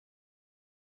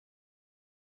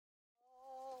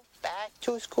back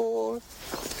to school,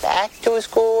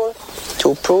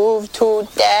 to prove to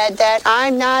Dad that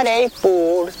I'm not a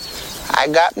fool. I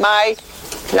got my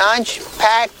lunch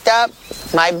packed up,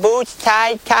 my boots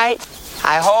tied tight.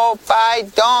 I hope I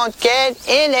don't get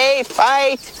in a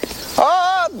fight.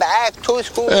 Oh, back to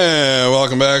school. And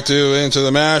welcome back to Into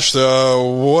the Mash.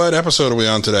 What episode are we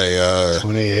on today?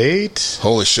 28.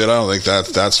 Holy shit, I don't think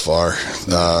that's far.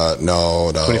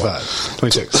 No. 25.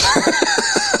 26.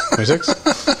 26?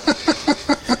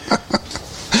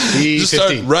 Just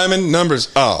start rhyming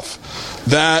numbers off.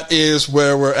 That is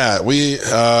where we're at.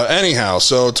 Anyhow,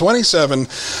 so 27,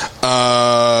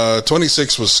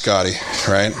 26 was Scotty,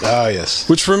 right? Oh, yes.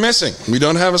 Which we're missing. We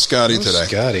don't have a Scotty today.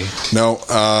 Scotty. No.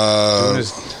 Doing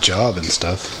his job and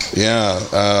stuff. Yeah.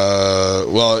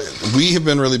 Well, we have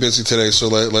been really busy today, so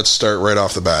let's start right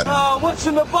off the bat. What's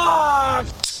in the box?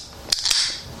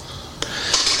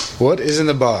 What is in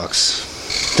the box?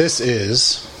 This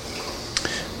is,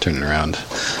 turn it around,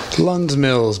 Lunds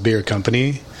Mills Beer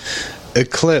Company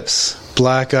Eclipse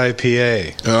Black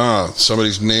IPA. Oh,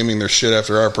 somebody's naming their shit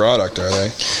after our product, are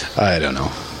they? I don't know.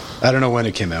 I don't know when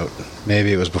it came out.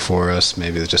 Maybe it was before us.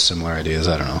 Maybe it was just similar ideas.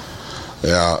 I don't know.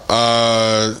 Yeah.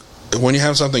 When you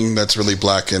have something that's really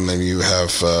black in, then you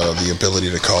have the ability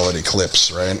to call it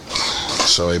Eclipse, right?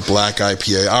 So a black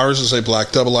IPA. Ours is a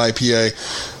black double IPA.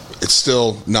 It's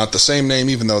still not the same name,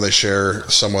 even though they share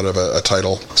somewhat of a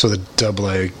title. So the double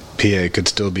IPA could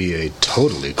still be a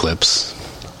total Eclipse,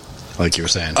 like you were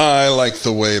saying. I like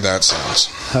the way that sounds.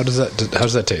 How does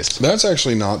that taste? That's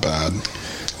actually not bad.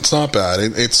 It's not bad.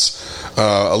 It's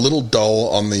a little dull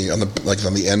on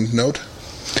the end note.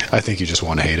 I think you just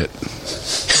want to hate it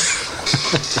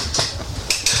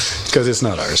because it's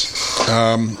not ours.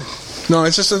 No,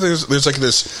 it's just that there's like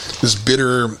this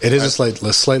bitter. It is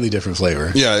a slightly different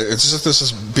flavor. Yeah, it's just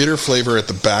this bitter flavor at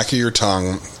the back of your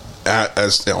tongue.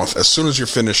 As soon as you're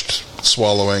finished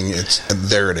swallowing,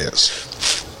 there it is.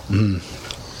 Mm.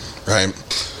 Right.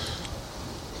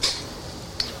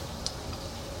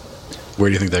 Where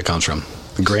do you think that comes from?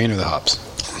 The grain or the hops?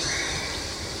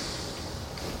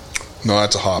 No,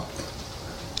 that's a hop.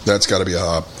 That's got to be a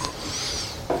hop.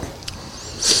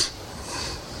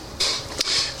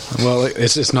 Well,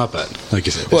 it's not bad, like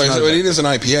you said. Well, it is an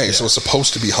IPA, so it's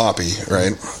supposed to be hoppy,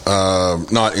 right?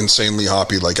 Not insanely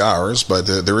hoppy like ours, but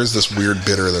there is this weird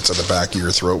bitter that's at the back of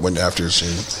your throat after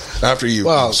you.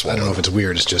 Well, I don't know if it's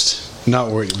weird. It's just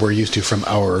not what we're used to from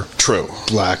our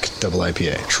black double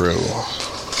IPA. True.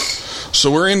 So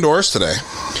we're indoors today.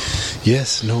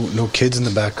 Yes. No kids in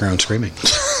the background screaming.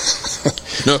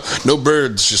 No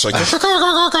birds. Just like I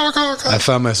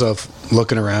found myself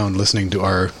looking around, listening to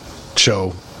our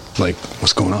show. Like,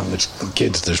 what's going on? There's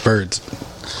kids, there's birds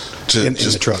in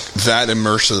the truck. That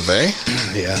immersive, eh?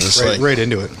 Yeah, right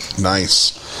into it.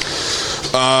 Nice.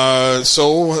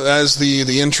 So, as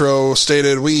the intro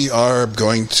stated, we are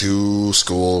going to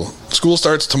school. School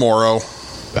starts tomorrow.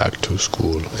 Back to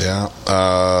school. Yeah.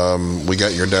 We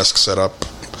got your desk set up.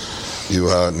 You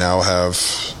now have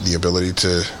the ability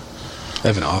to... I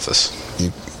have an office.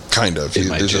 Kind of.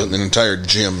 There's an entire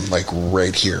gym, like,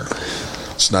 right here.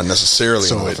 It's not necessarily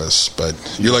an office, but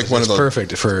you're like one of those... It's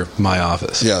perfect for my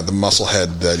office. Yeah, the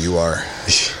musclehead that you are.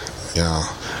 Yeah.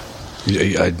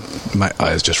 My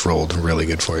eyes just rolled really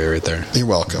good for you right there. You're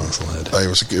welcome.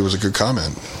 It was a good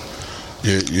comment.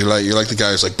 You're like the guy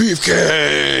who's like,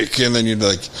 beefcake! And then you'd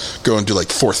like go and do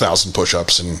like 4,000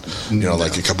 push-ups and,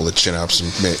 like a couple of chin-ups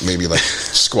and maybe like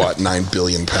squat 9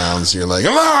 billion pounds. And you're like,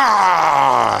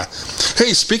 ah!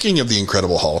 Hey, speaking of the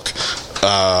Incredible Hulk...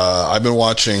 I've been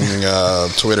watching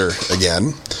Twitter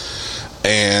again,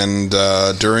 and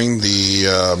during the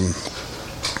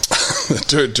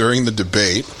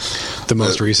debate, the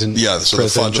most recent,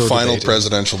 the final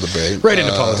presidential debate, right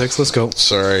into politics. Let's go.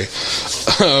 Sorry.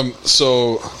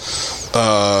 So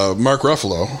Mark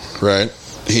Ruffalo, right?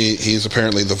 He's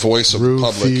apparently the voice of the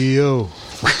public.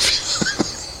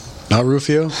 Not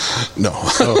Rufio? No.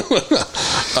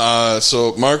 Oh.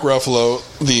 So Mark Ruffalo,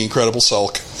 the Incredible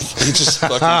Sulk, he just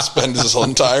fucking spends his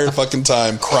entire fucking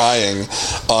time crying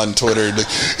on Twitter. Like,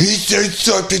 he said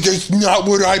something that's not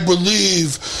what I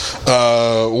believe.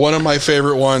 One of my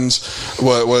favorite ones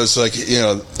was like,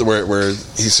 where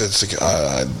he said, like,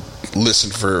 I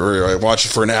watched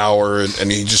it for an hour,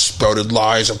 and he just spouted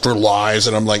lies after lies,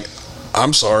 and I'm like,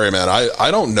 I'm sorry, man.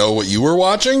 I don't know what you were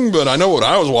watching, but I know what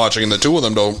I was watching, and the two of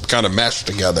them don't kind of mesh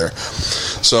together.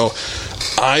 So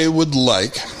I would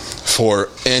like for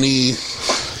any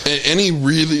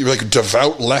really like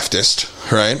devout leftist,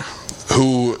 right,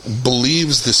 who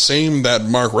believes the same that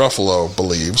Mark Ruffalo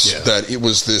believes, that it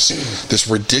was this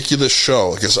ridiculous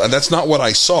show, because that's not what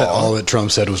I saw. That all that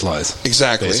Trump said was lies.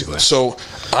 Exactly. Basically. So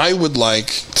I would like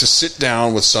to sit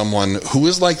down with someone who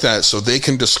is like that, so they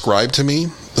can describe to me,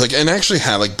 like, and actually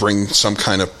have, like, bring some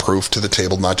kind of proof to the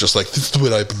table, not just like, this is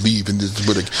what I believe, and this is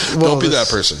what don't be that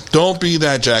person. Don't be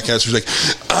that jackass who's like,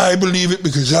 I believe it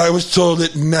because I was told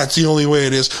it, and that's the only way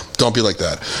it is. Don't be like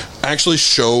that. Actually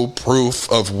show proof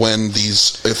of when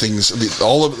these things,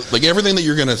 all of, like, everything that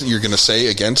you're gonna say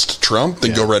against Trump,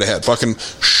 then go right ahead. Fucking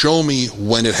show me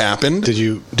when it happened. Did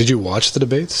you watch the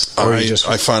debates? Or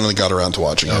I finally got around to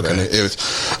watching it,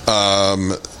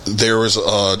 and there was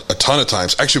a ton of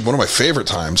times. Actually, one of my favorite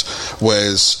times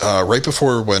was right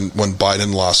before when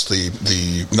Biden lost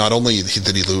the not only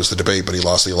did he lose the debate, but he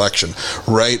lost the election.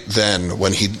 Right then,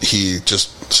 when he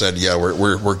just said, "Yeah,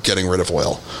 we're getting rid of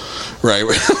oil." Right?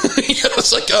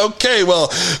 It's like, okay,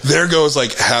 well, there goes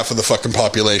like half of the fucking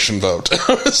population vote.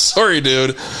 Sorry,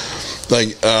 dude.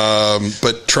 Like,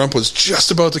 but Trump was just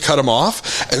about to cut him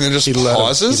off, and then just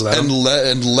pauses and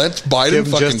let Biden give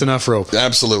him just enough rope.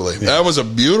 Absolutely, that was a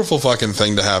beautiful fucking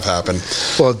thing to have happen.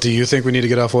 Well, do you think we need to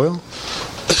get off oil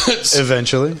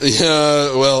eventually?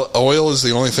 Yeah. Well, oil is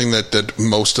the only thing that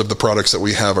most of the products that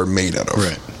we have are made out of.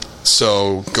 Right.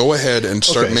 So go ahead and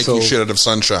start making shit out of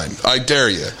sunshine. I dare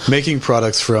you. Making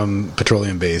products from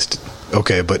petroleum-based,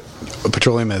 okay, but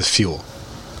petroleum as fuel.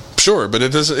 Sure, but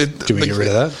it doesn't. Can we get rid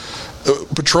of that?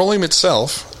 Petroleum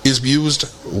itself is used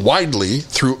widely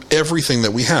through everything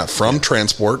that we have, from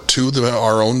transport to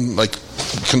our own, like,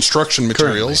 construction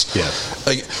materials.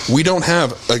 Like, we don't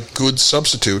have a good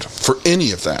substitute for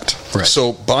any of that. Right.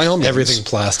 So by all means, everything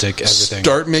plastic, everything.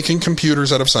 Start making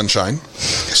computers out of sunshine.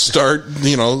 Start,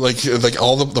 like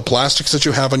all the plastics that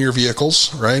you have on your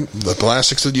vehicles, right? The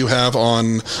plastics that you have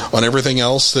on everything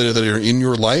else that are in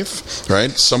your life,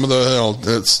 right? Some of the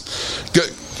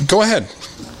go ahead.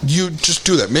 You just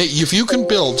do that. If you can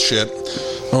build shit.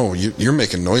 Oh, you're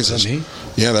making noises. Is that me?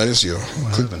 Yeah, that is you.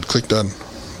 Click done.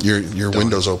 Your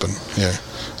window's open. Yeah.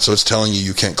 So it's telling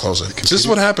you can't close it. This is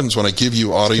what happens when I give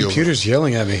you audio. The computer's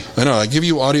yelling at me. I know. I give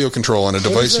you audio control on a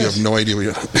device you have no idea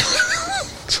what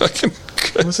fucking.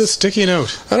 What's this sticky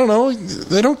note? I don't know.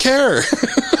 They don't care.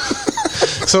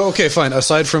 So, okay, fine.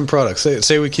 Aside from products,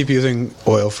 say we keep using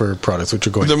oil for products, which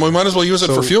are going. Then we might as well use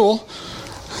it for fuel.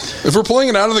 If we're pulling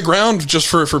it out of the ground just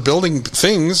for building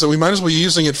things, we might as well be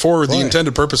using it for the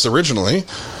intended purpose originally.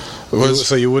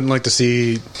 So you wouldn't like to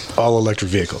see all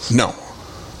electric vehicles? No.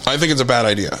 I think it's a bad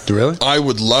idea. Do you really? I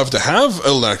would love to have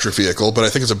an electric vehicle, but I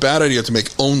think it's a bad idea to make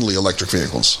only electric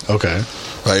vehicles. Okay.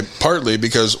 Right? Partly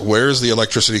because where's the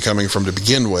electricity coming from to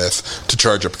begin with to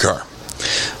charge up a car?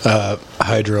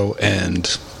 Hydro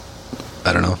and...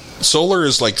 I don't know. Solar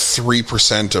is like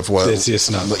 3% of what...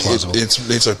 It's not plausible.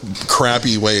 It's a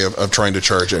crappy way of trying to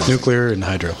charge it. Nuclear and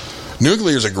hydro.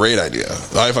 Nuclear is a great idea.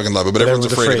 I fucking love it, but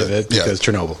everyone's afraid of it. Because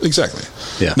Chernobyl. Exactly.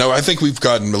 Yeah. Now, I think we've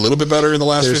gotten a little bit better in the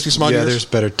last 50-some-odd years. Yeah, there's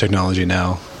better technology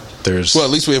now. Well, at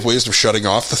least we have ways of shutting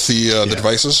off the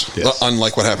devices. Yes.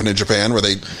 Unlike what happened in Japan, where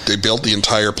they built the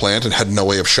entire plant and had no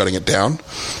way of shutting it down.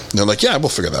 And they're like, yeah, we'll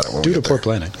figure that out. Due to poor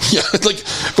planning. Yeah,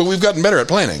 but we've gotten better at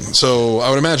planning. So I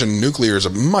would imagine nuclear is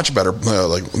a much better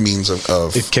means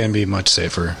of. It can be much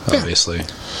safer, obviously.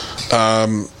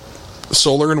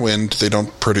 Solar and wind, they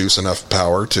don't produce enough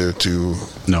power to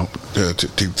get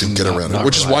around it,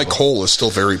 which is why coal is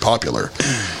still very popular,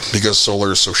 because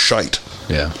solar is so shite.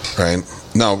 Yeah. Right.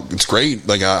 No, it's great.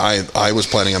 Like I was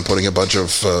planning on putting a bunch of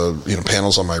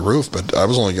panels on my roof, but I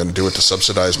was only going to do it to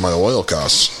subsidize my oil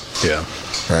costs. Yeah.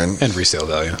 Right. And resale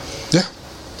value. Yeah.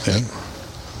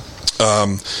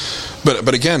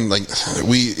 But again, like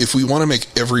if we want to make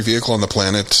every vehicle on the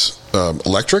planet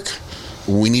electric,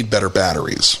 we need better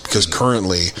batteries, because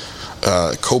currently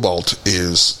cobalt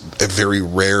is a very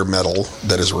rare metal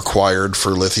that is required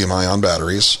for lithium-ion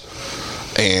batteries.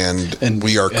 And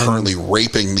we are currently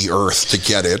raping the earth to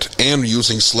get it, and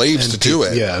using slaves to do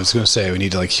it. Yeah, I was going to say we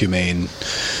need humane,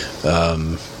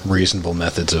 reasonable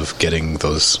methods of getting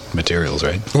those materials,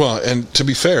 right? Well, and to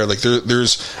be fair,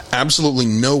 there's absolutely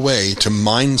no way to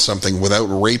mine something without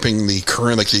raping the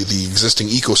current, the existing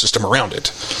ecosystem around it.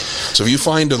 So if you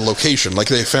find a location like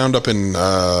they found up in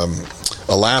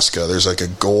Alaska, there's a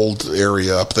gold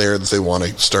area up there that they want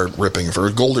to start ripping for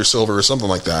gold or silver or something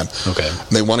like that. Okay. And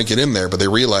they want to get in there, but they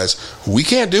realize we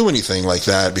can't do anything like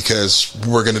that because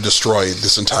we're going to destroy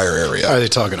this entire area. Are they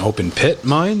talking open pit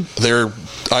mine?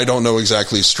 I don't know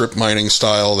exactly strip mining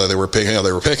style that they were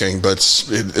picking, but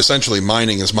essentially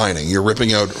mining is mining. You're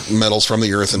ripping out metals from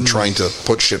the earth and trying to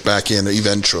put shit back in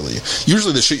eventually.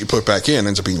 Usually the shit you put back in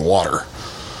ends up being water.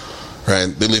 Right?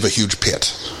 They leave a huge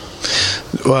pit.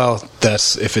 Well,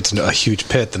 that's if it's a huge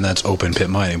pit, then that's open pit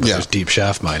mining. But there's deep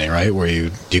shaft mining, right, where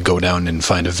you go down and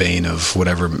find a vein of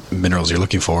whatever minerals you're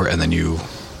looking for, and then you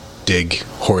dig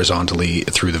horizontally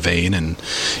through the vein, and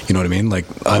you know what I mean. Like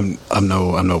I'm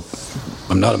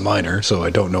not a miner, so I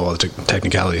don't know all the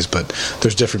technicalities, but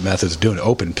there's different methods of doing it.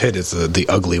 Open pit is the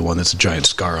ugly one that's a giant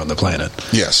scar on the planet.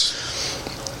 Yes.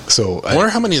 So I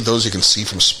wonder how many of those you can see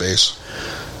from space.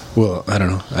 Well, I don't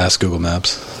know. Ask Google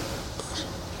Maps.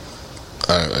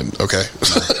 Okay.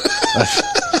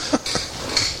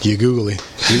 You Google it.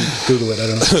 I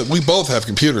don't know. We both have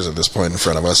computers at this point in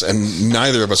front of us, and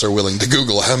neither of us are willing to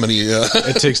Google how many.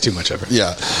 It takes too much effort.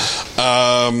 Yeah.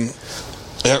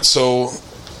 So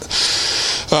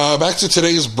back to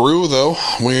today's brew, though.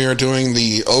 We are doing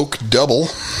the Oak Double.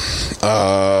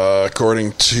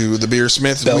 According to the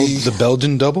Beersmith, the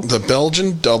Belgian double. The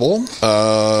Belgian double.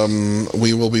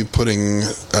 We will be putting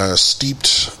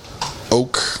steeped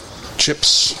oak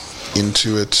chips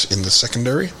into it in the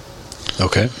secondary.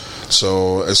 Okay.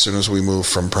 So as soon as we move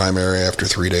from primary after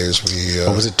 3 days, we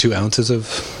what was it? 2 ounces of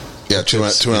 2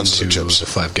 ounces of chips. A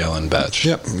 5-gallon batch.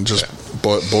 Yep. Just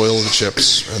boil the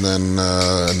chips and then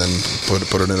put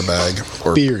it in a bag.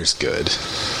 Or beer's good.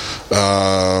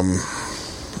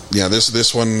 Yeah,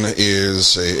 this one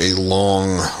is a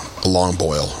long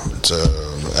boil. It's an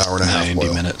hour and a half. 90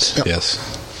 boil. minutes. Yep. Yes.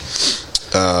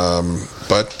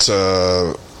 But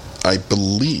I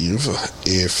believe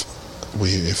if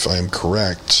I am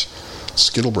correct,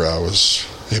 Skittlebrow is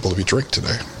able to be drank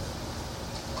today.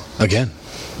 Again.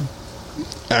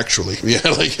 Actually, yeah,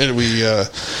 like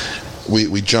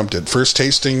we jumped it. First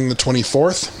tasting the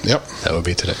 24th. Yep, that would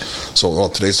be today. So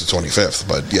today's the 25th,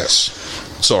 but yes.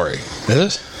 Sorry. Is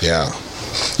it? Yeah.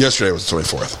 Yesterday was the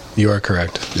 24th. You are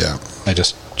correct. Yeah. I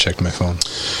just checked my phone.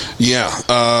 Yeah.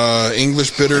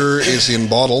 English Bitter is in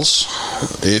bottles.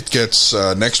 It gets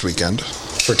next weekend.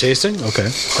 For tasting? Okay.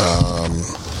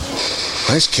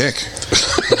 Nice kick.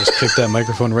 I just kicked that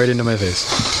microphone right into my face.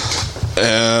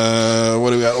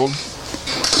 What do we got?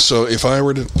 So if I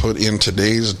were to put in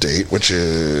today's date, which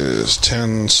is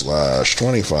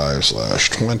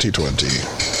 10/25/2020,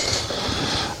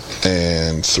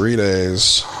 and 3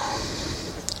 days.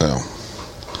 Oh.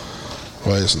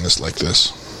 Why isn't this like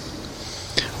this?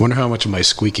 I wonder how much of my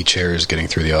squeaky chair is getting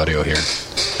through the audio here.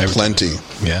 Plenty.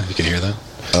 Yeah, you can hear that?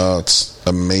 Oh, it's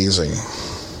amazing.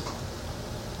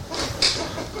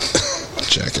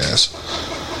 Jackass.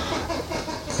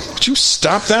 Would you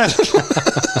stop that?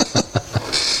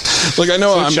 Like, I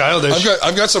know So childish.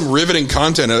 I've got some riveting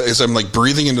content as I'm like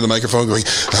breathing into the microphone going,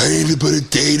 I need to put a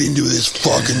date into this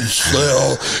fucking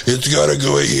cell. It's got to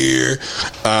go here.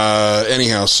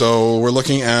 Anyhow, so we're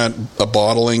looking at a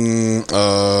bottling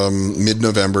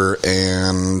mid-November,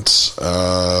 and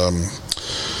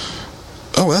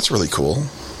oh, that's really cool.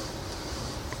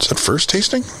 Is that first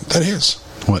tasting? That is.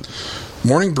 What?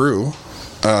 Morning Brew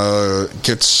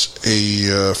gets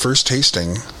a first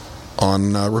tasting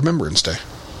on Remembrance Day.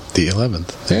 The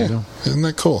 11th. There you go. Isn't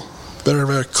that cool?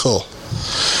 Very cool.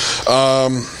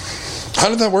 How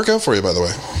did that work out for you, by the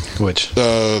way? Which?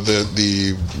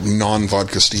 The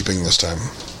non-vodka steeping this time.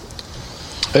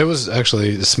 It was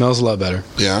actually, it smells a lot better.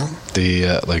 Yeah?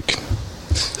 The,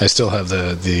 I still have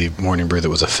the Morning Brew that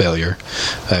was a failure.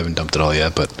 I haven't dumped it all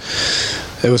yet, but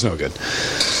it was no good.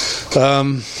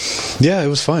 Yeah, it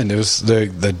was fine. It was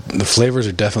the flavors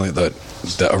are definitely, the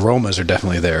aromas are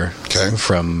definitely there. Okay.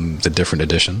 From the different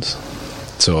additions.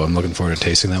 So I'm looking forward to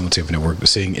tasting them and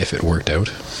seeing if it worked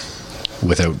out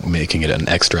without making it an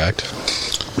extract.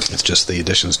 It's just the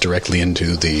additions directly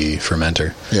into the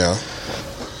fermenter. Yeah.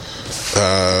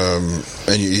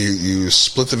 And you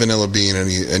split the vanilla bean,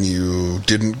 and you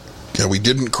didn't. We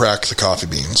didn't crack the coffee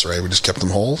beans, right? We just kept them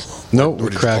whole. No,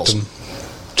 we cracked them.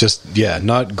 Just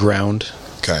not ground.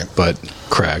 Okay, but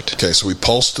cracked. Okay, so we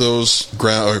pulsed those,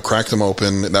 cracked them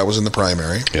open. That was in the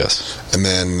primary. Yes, and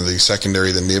then the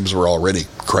secondary, the nibs were already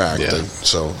cracked. Yeah.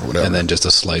 So whatever. And then just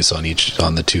a slice on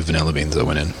the 2 vanilla beans that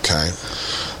went in. Okay.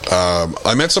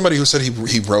 I met somebody who said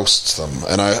he roasts them,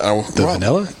 and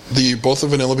vanilla, both the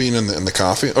vanilla bean and the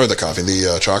coffee, or the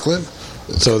chocolate.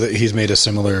 So that he's made a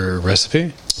similar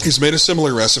recipe. He's made a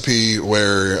similar recipe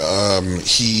where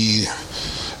he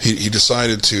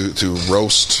decided to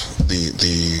roast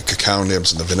the cacao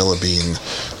nibs and the vanilla bean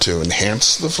to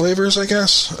enhance the flavors, I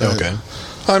guess. Okay.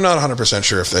 I'm not 100%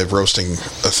 sure if they're roasting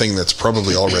a thing that's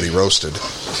probably already roasted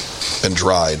and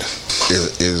dried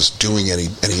is doing any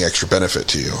extra benefit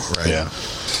to you, right? Yeah.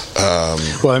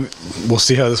 Well, we'll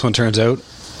see how this one turns out.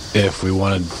 If we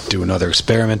want to do another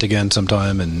experiment again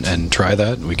sometime and try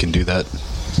that, we can do that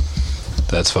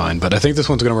that's fine. But I think this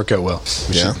one's going to work out well.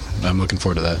 Yeah. I'm looking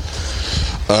forward to that.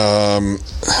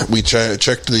 We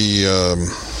checked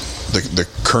the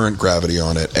current gravity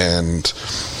on it, and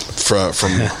from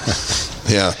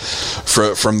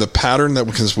from the pattern that,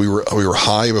 because we were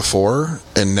high before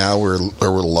and now we're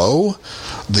low,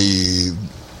 the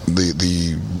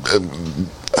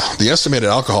estimated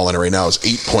alcohol in it right now is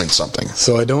 8 point something.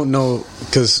 So I don't know,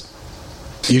 because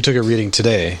you took a reading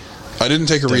today. I didn't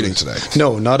take a reading today.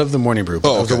 No, not of the morning brew,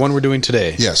 but of the one we're doing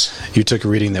today. Yes. You took a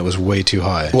reading that was way too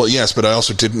high. Well, yes, but I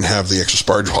also didn't have the extra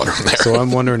sparge water in there. So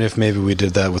I'm wondering if maybe we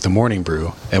did that with the morning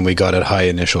brew and we got a high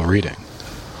initial reading.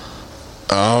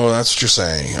 Oh, that's what you're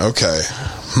saying. Okay.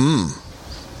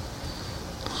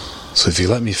 So if you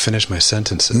let me finish my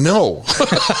sentences. No.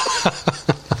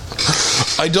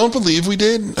 I don't believe we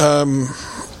did.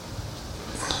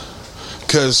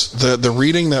 Because the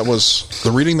reading that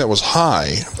was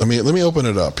high. Let me open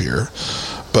it up here.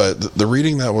 But the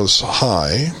reading that was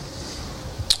high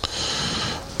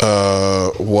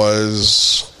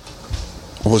was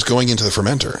going into the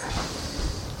fermenter.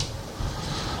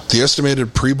 The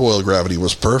estimated pre-boil gravity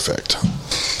was perfect.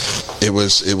 It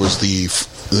was the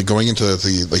going into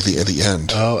the at the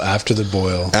end. Oh, after the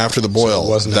boil. After the boil, so it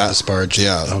wasn't that the sparge.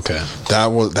 Yeah. Okay.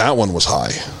 That one was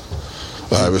high.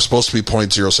 It was supposed to be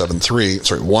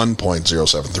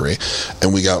 1.073,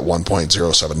 and we got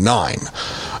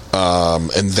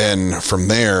 1.079. And then from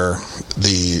there,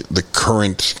 the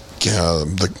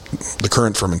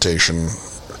current fermentation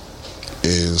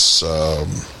is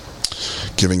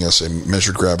giving us a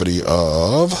measured gravity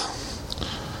of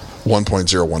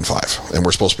 1.015, and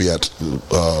we're supposed to be at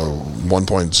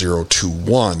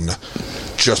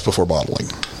 1.021 just before bottling.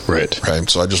 Right.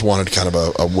 So I just wanted kind of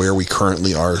a where we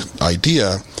currently are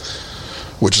idea,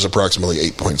 which is approximately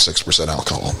 8.6%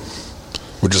 alcohol,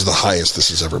 which is the highest this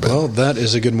has ever been. Well, that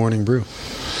is a good morning brew.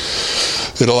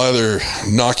 It'll either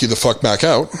knock you the fuck back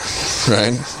out,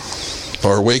 right,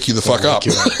 or wake you the fuck up.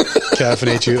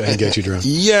 Caffeinate you and get you drunk.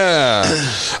 Yeah.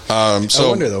 I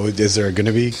wonder, though, is there going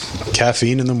to be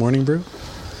caffeine in the morning brew?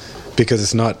 Because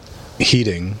it's not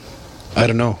heating. I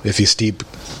don't know. If you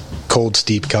cold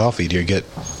steep coffee, do you get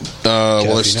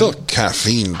well, there's still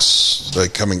caffeine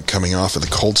like coming off of the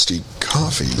cold steep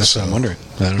coffee. That's what I'm wondering.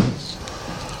 I don't know.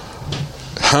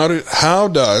 How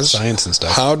does science and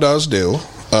stuff? How does do?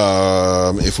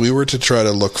 If we were to try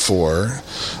to look for,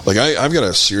 like, I've got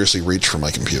to seriously reach for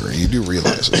my computer. You do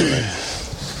realize this,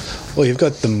 right? Well, you've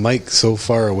got the mic so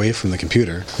far away from the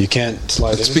computer, you can't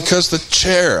slide. It's because the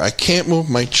chair. I can't move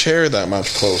my chair that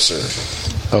much closer.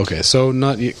 Okay, so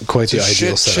not quite the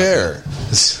ideal setup. Chair.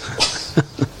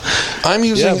 I'm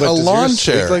using a lawn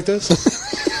chair like this.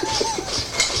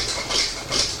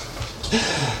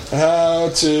 How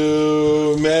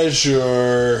to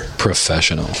measure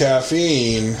professional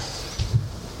caffeine?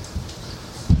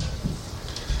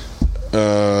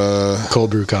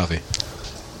 Cold brew coffee.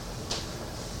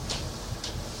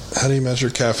 How do you measure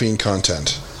caffeine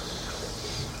content?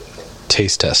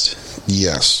 Taste test.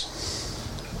 Yes.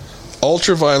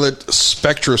 Ultraviolet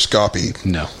spectroscopy.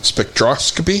 No.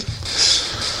 Spectroscopy?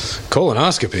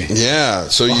 Colonoscopy. Yeah.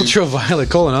 So ultraviolet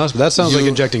colonoscopy. That sounds like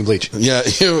injecting bleach. Yeah.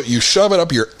 You shove it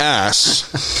up your ass.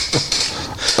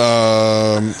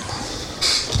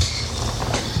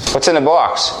 What's in the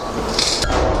box?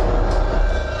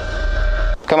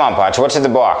 Come on, Potch. What's in the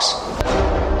box?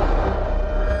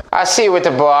 I see with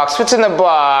the box. What's in the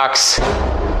box?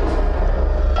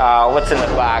 Oh, what's in the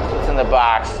box? What's in the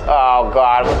box? Oh,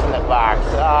 God, what's in the box?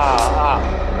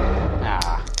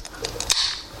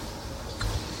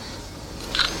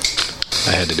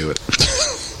 I had to do it.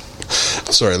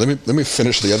 Sorry, let me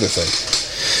finish the other thing.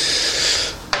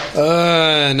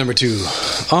 Number 2,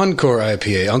 Encore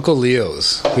IPA, Uncle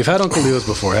Leo's. We've had Uncle Leo's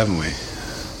before, haven't we?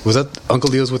 Was that Uncle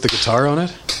Leo's with the guitar on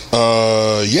it?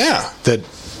 Yeah. That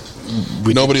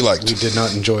nobody liked. We did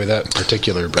not enjoy that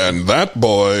particular brew. And that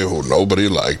boy who nobody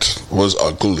liked was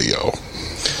Uncle Leo.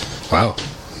 Wow,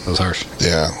 that was harsh.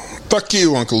 Yeah. Fuck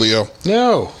you, Uncle Leo.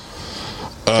 No.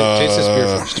 Taste this beer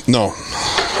first. No.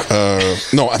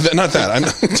 No, not that.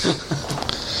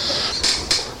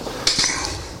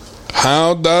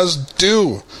 How does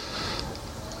do?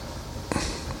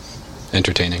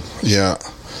 Entertaining. Yeah.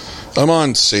 I'm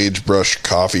on Sagebrush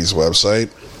Coffee's website,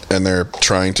 and they're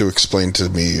trying to explain to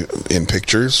me in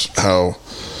pictures how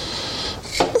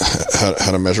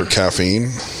to measure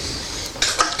caffeine.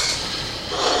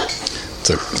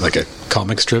 It's like a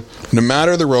comic strip. No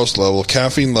matter the roast level,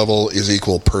 caffeine level is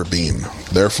equal per bean.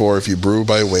 Therefore, if you brew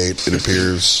by weight, it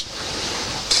appears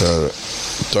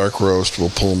dark roast will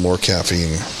pull more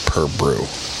caffeine per brew.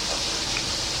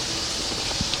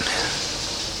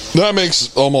 That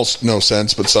makes almost no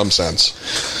sense, but some sense.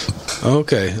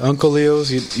 Okay, Uncle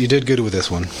Leo's, you did good with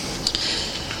this one.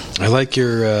 I like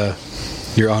your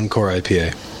Encore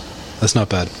IPA. That's not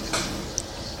bad.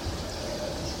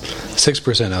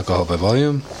 6% alcohol by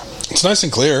volume. It's nice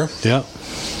and clear. Yeah.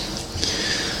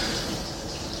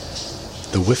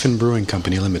 The Whiffin Brewing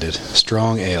Company Limited.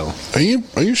 Strong Ale. Are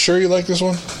you sure you like this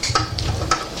one?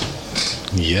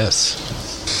 Yes.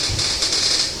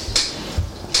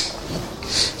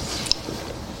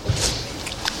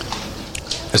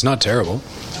 It's not terrible.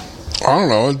 I don't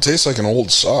know. It tastes like an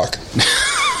old sock.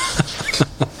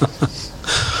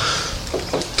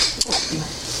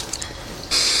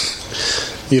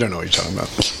 You don't know what you're talking about.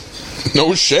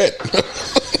 No shit.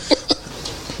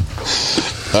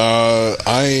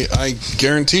 I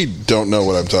guaranteed don't know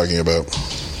what I'm talking about.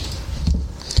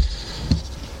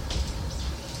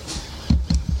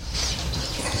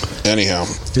 Anyhow,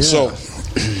 Yeah. so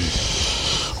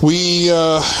we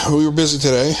were busy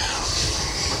today.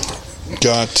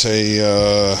 Got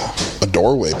a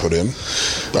doorway put in.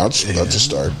 That's a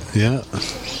start. Yeah.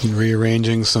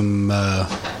 Rearranging some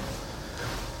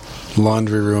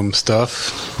laundry room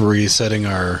stuff. Resetting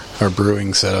our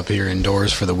brewing setup here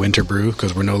indoors for the winter brew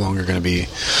because we're no longer going to be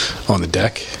on the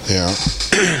deck. Yeah.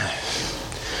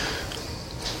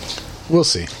 We'll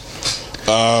see.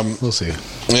 We'll see.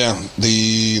 Yeah.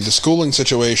 The schooling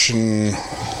situation.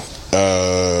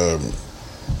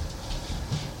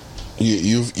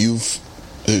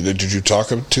 Did you talk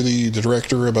to the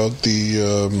director about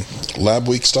the lab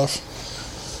week stuff?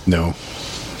 No.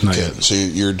 Not Okay, yet. so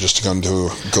you're just going to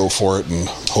go for it, and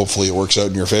hopefully it works out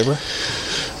in your favor?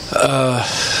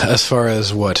 As far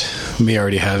as what? Me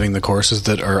already having the courses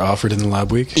that are offered in the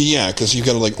lab week? Yeah, because you've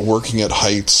got like working at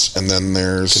heights, and then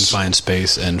there's... Confined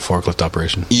space and forklift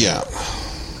operation. Yeah.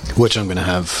 Which I'm going to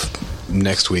have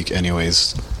next week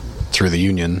anyways through the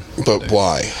union. But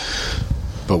why?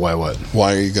 But why what?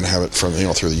 Why are you going to have it from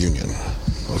through the union?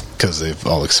 Because they've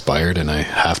all expired and I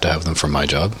have to have them for my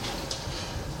job.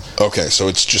 Okay, so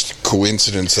it's just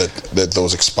coincidence that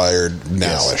those expired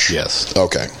now-ish. Yes.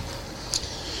 Okay.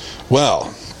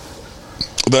 Well,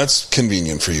 that's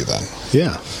convenient for you then.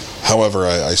 Yeah. However,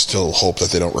 I still hope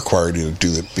that they don't require you to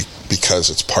do it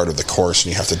because it's part of the course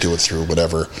and you have to do it through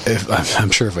whatever. I'm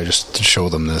sure if I just show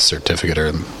them the certificate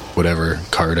or whatever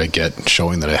card I get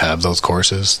showing that I have those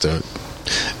courses,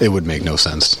 it would make no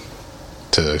sense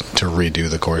to redo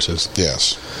the courses.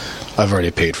 Yes. I've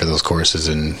already paid for those courses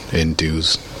in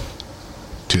dues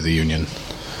to the union.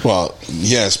 Well,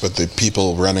 yes, but the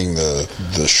people running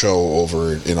the show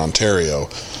over in Ontario,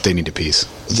 They need a piece.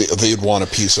 they'd want a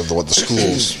piece of what the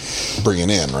school's bringing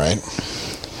in, right?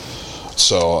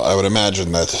 So I would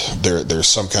imagine that there's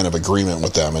some kind of agreement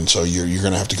with them, and so you're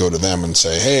going to have to go to them and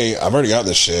say, hey, I've already got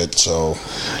this shit, so...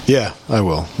 Yeah, I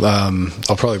will.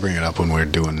 I'll probably bring it up when we're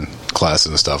doing classes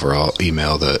and stuff, or I'll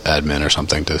email the admin or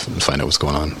something to find out what's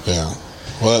going on. Yeah.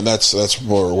 Well, that's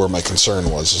where my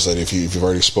concern was, is that if you've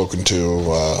already spoken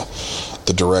to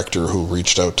the director who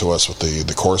reached out to us with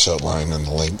the course outline and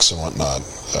the links and whatnot,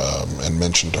 and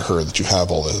mentioned to her that you have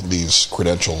all these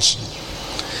credentials.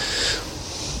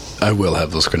 I will have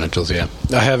those credentials, yeah.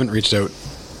 I haven't reached out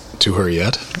to her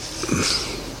yet,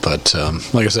 but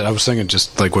like I said, I was thinking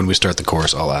just like when we start the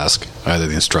course, I'll ask either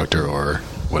the instructor or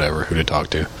whatever who to talk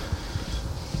to.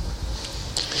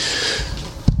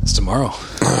 It's tomorrow.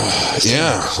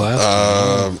 Yeah.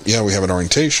 Class. Yeah, we have an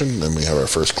orientation, then we have our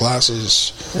first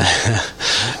classes.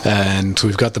 And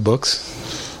we've got the books.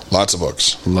 Lots of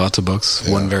books. Lots of books.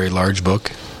 Yeah. One very large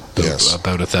book. Yes.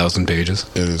 About 1,000 pages.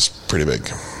 It is pretty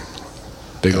big.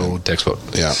 Big old textbook.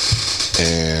 Yeah.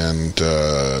 And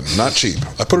not cheap.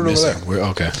 I put it over there.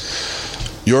 Okay.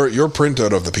 Your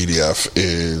printout of the PDF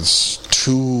is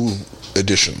 2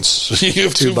 editions. You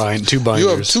have Two binders. You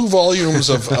have 2 volumes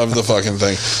of the fucking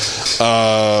thing.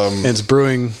 And it's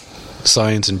Brewing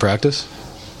Science and Practice?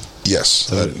 Yes.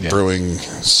 Yeah. Brewing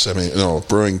Science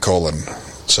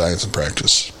and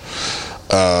Practice.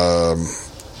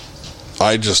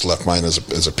 I just left mine as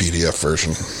a PDF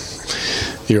version.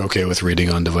 You're okay with reading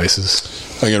on devices?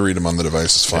 I can read them on the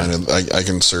device. It's fine. Yeah. I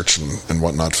can search and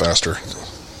whatnot faster.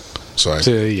 So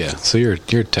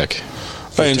you're tech.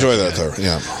 I enjoy that though.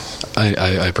 Yeah.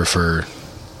 I prefer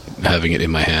having it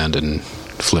in my hand and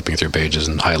flipping through pages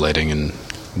and highlighting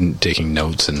and taking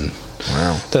notes, and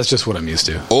wow, that's just what I'm used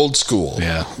to. Old school.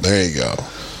 Yeah. There you go.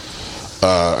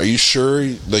 Are you sure?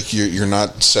 Like you're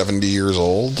not 70 years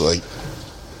old? Like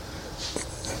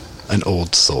an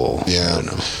old soul. Yeah. I don't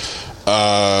know.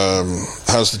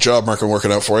 How's the job market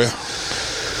working out for you?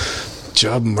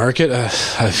 Job market?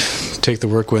 I take the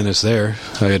work when it's there.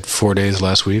 I had 4 days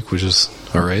last week, which is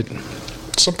all right.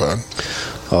 It's not bad.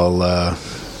 I'll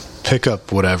pick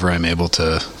up whatever I'm able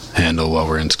to handle while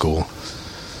we're in school,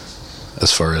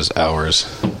 as far as hours.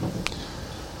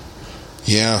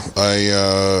 Yeah,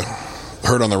 I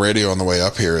heard on the radio on the way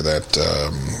up here that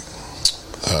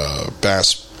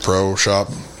Bass Pro Shop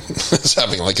is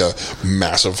having like a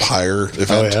massive hire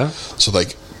event. Oh, yeah? So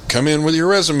like, come in with your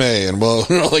resume, and well,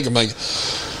 like I'm like,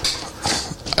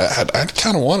 I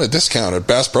kind of want a discount at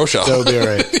Bass Pro Shop. That would be all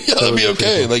right. Yeah, that'd be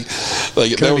okay. Cool.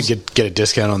 Like can we get a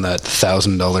discount on that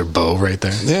 $1,000 bow right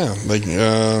there? Yeah, like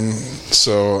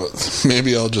so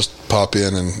maybe I'll just pop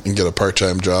in and get a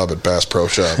part-time job at Bass Pro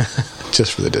Shop.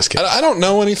 Just for the discount. I don't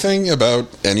know anything about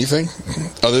anything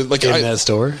other like in that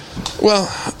store. Well,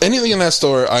 anything in that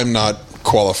store, I'm not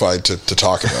qualified to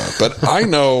talk about, but I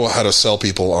know how to sell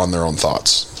people on their own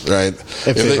thoughts. Right?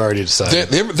 If they've already decided.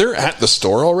 They're at the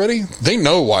store already. They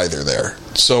know why they're there.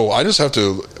 So I just have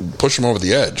to push them over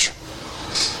the edge.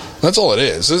 That's all it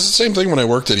is. It's the same thing when I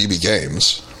worked at EB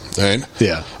Games. Right?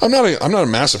 Yeah. I'm not a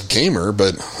massive gamer,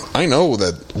 but I know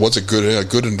that what's a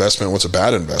good investment, what's a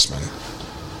bad investment.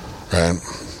 Right?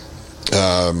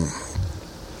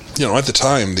 At the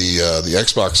time, the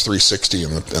Xbox 360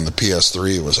 and the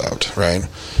PS3 was out, right?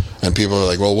 And people are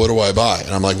like, well, what do I buy?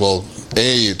 And I'm like, well,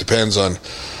 it depends on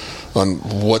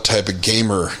what type of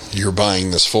gamer you're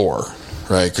buying this for,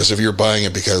 right? Because if you're buying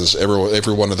it because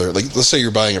every one of their, like, let's say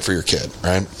you're buying it for your kid,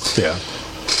 right? Yeah.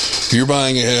 If you're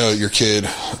buying your kid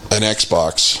an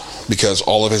Xbox because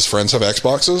all of his friends have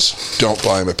Xboxes, don't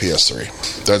buy him a PS3.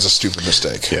 That's a stupid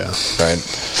mistake. Yeah. Right?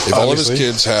 If all of his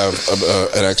kids have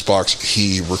an Xbox,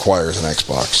 he requires an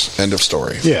Xbox. End of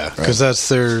story. Yeah, because that's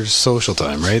their social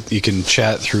time, right? You can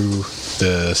chat through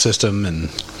the system and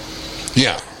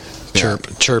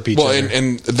chirp each other. Well,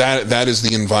 and that is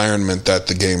the environment that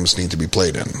the games need to be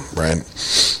played in, right?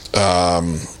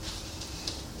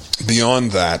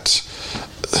 Beyond that,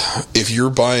 if you're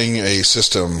buying a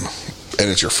system and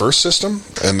it's your first system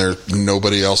and there's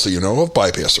nobody else that you know of,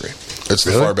 buy PS3. It's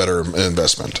the far better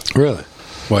investment. Really?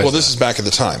 Why this is back at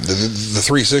the time. The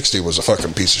 360 was a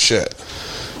fucking piece of shit.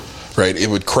 Right? It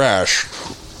would crash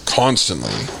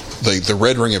constantly. The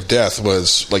red ring of death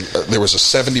was like there was a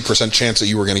 70% chance that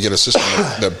you were going to get a system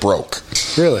that broke.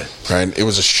 Really? Right? It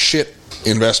was a shit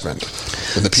investment.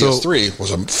 And the PS3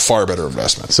 was a far better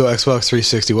investment. So Xbox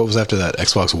 360, what was after that?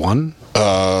 Xbox One?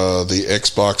 The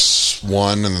Xbox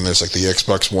One, and then there's like the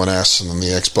Xbox One S, and then the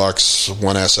Xbox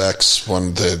One SX.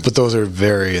 But those are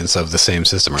variants of the same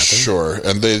system, aren't they? Sure,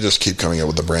 and they just keep coming out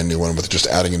with a brand new one with just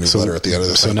adding a new letter at the end of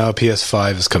the thing. So now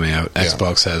PS5 is coming out.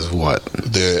 Xbox has what?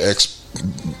 The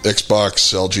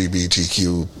Xbox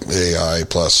LGBTQAI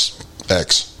plus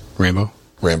X. Rainbow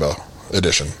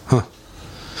Edition. Huh.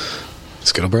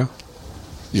 Skittlebrow?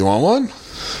 You want one?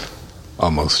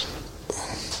 Almost.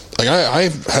 Like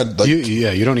I've had like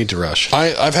you don't need to rush.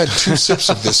 I've had 2 sips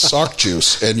of this sock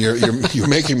juice, and you're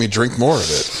making me drink more of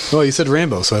it. Well, you said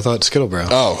rainbow, so I thought Skittlebrow.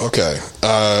 Oh, okay.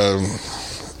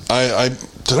 I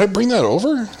did I bring that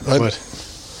over? What?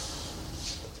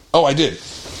 Oh, I did.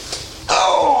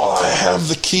 Oh, I have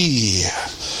the key.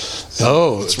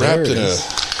 Oh, it's wrapped in a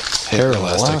hair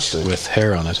elastic with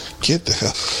hair on it. Get the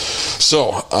hell.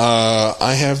 So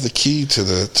I have the key to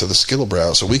the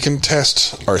Skittlebrow, so we can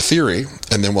test our theory,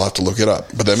 and then we'll have to look it up.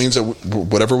 But that means that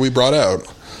whatever we brought out,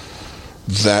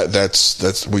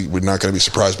 that's we're not going to be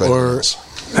surprised by anything else.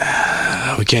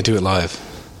 We can't do it live.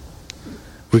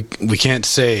 We can't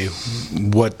say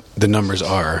what the numbers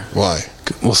are. Why?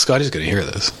 Well, Scotty's going to hear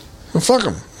this. Well, fuck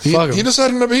him. He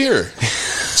decided to be here.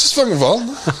 It's his fucking fault.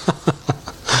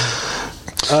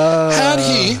 Had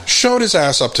he showed his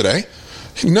ass up today,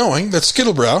 knowing that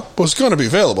Skittlebrow was going to be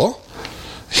available,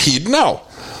 he'd know.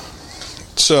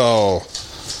 So,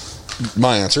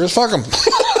 my answer is fuck him.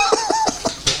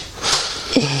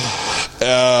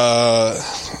 I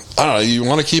don't know. You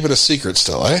want to keep it a secret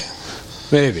still, eh?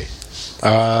 Maybe.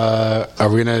 Are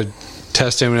we going to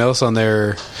test anyone else on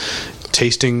their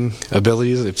tasting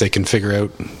abilities, if they can figure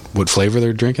out what flavor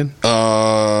they're drinking?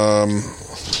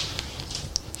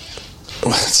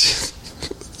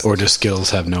 Or do Skittles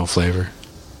have no flavor?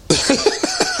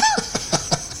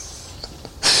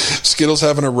 Skittles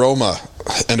have an aroma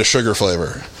and a sugar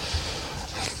flavor.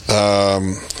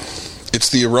 It's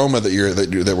the aroma that we're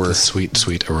the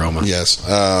sweet aroma. Yes.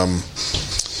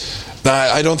 Now,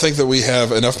 I don't think that we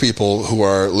have enough people who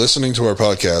are listening to our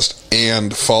podcast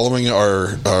and following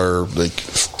our like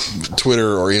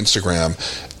Twitter or Instagram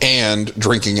and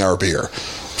drinking our beer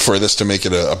for this to make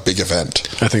it a big event.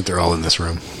 I think they're all in this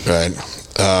room, right?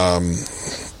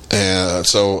 And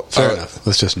so fair enough.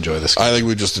 Let's just enjoy this. I think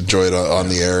we just enjoy it on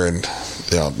the air and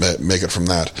make it from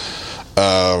that.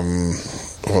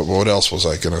 What else was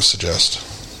I going to suggest?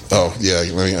 Oh, yeah,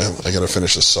 I got to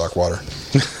finish this sock water.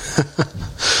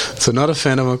 So not a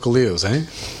fan of Uncle Leo's, eh?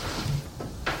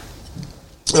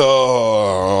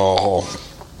 Oh.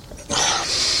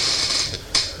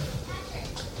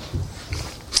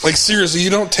 Like, seriously, you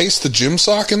don't taste the gym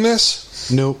sock in this?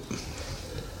 Nope.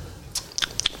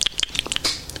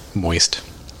 Moist.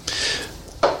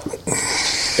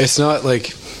 It's not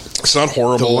like... It's not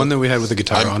horrible. The one that we had with the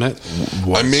guitar on it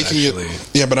was I'm making actually... it...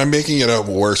 Yeah, but I'm making it out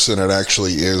worse than it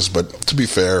actually is. But to be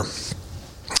fair,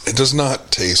 it does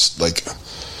not taste like...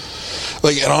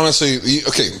 Like, and honestly,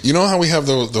 okay, you know how we have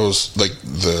those like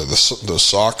those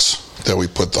socks that we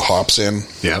put the hops in?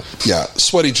 Yeah. Yeah,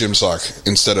 sweaty gym sock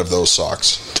instead of those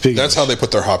socks. That's how they put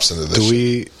their hops into this. Do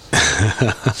we...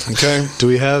 Okay. Do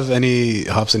we have any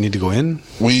hops that need to go in?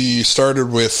 We started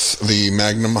with the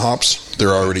Magnum hops. They're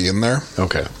already in there.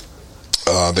 Okay.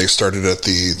 They started at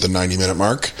the 90-minute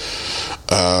mark.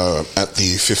 At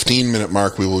the 15-minute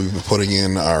mark, we will be putting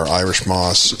in our Irish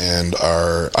Moss and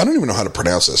our... I don't even know how to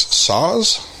pronounce this.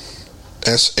 Saaz?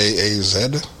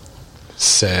 S-A-A-Z?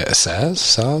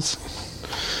 Saaz?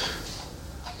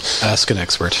 Ask an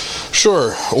expert.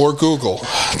 Sure. Or Google.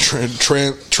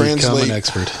 Translate. Become an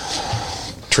expert.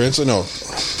 Translate. No.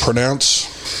 Pronounce.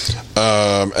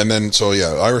 And then, so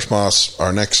yeah, Irish Moss,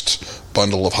 our next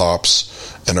bundle of hops,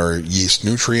 and our yeast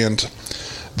nutrient,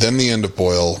 then the end of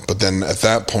boil, but then at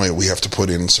that point we have to put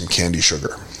in some candy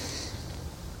sugar.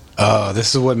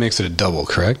 This is what makes it a double,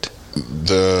 correct?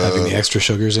 Having the extra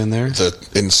sugars in there? The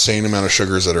insane amount of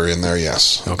sugars that are in there,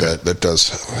 yes. Okay. That does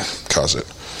cause it.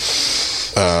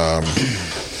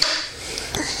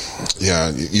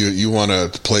 Yeah, you want to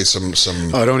play some...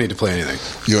 Oh, I don't need to play anything.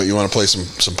 You want to play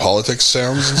some politics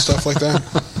sounds and stuff like that?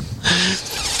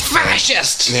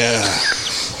 Fascist! Yeah.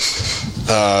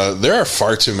 There are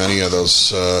far too many of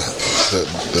those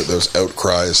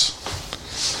outcries.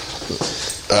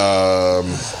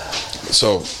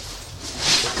 So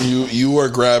you are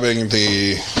grabbing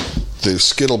the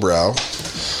Skittlebrow.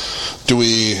 Do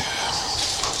we?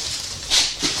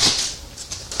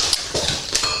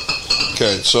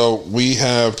 Okay, so we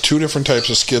have two different types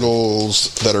of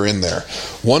Skittles that are in there.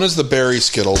 One is the berry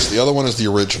Skittles. The other one is the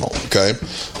original. Okay,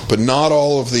 but not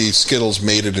all of the Skittles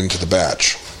made it into the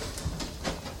batch.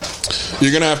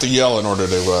 You're gonna have to yell in order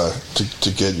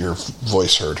to get your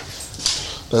voice heard.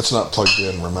 That's not plugged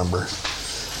in. Remember.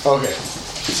 Okay.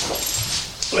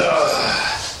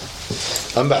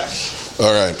 I'm back.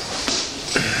 All right.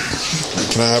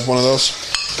 Can I have one of those?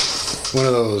 One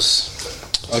of those.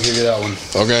 I'll give you that one.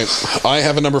 Okay. I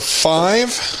have a number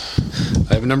 5.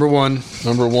 I have a number 1.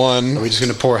 Number 1. Are we just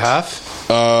going to pour half?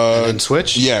 And then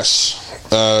switch? Yes.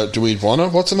 Do we want to?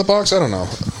 What's in the box? I don't know.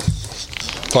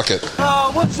 Fuck it.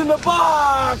 What's in the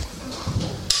box?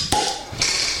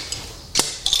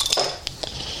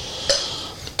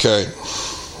 Okay.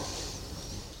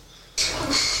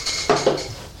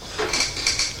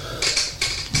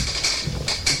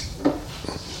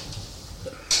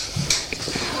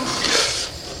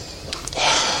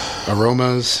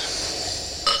 Aromas.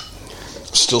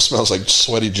 Still smells like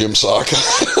sweaty gym sock.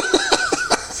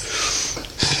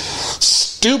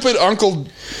 Stupid Uncle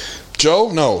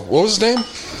Joe? No. What was his name?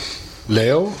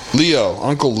 Leo? Leo.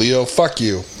 Uncle Leo. Fuck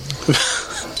you.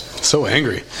 So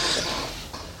angry.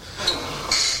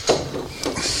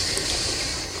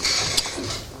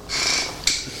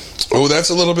 Oh, that's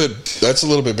a little bit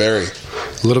berry.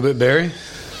 A little bit berry?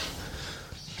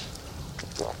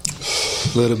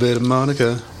 A little bit of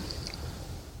Monica.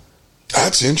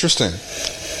 That's interesting.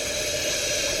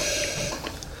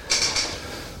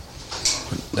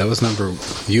 That was number...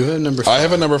 You have number 5. I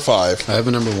have a number 5. I have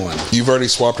a number 1. You've already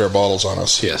swapped our bottles on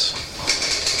us. Yes.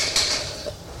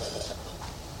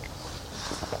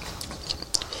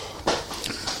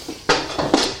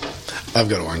 I've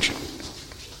got orange.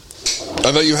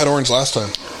 I thought you had orange last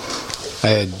time. I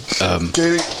had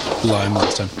Katie, lime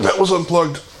last time. that was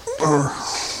unplugged.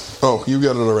 Oh, you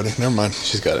got it already. Never mind.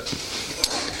 She's got it.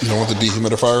 You don't want the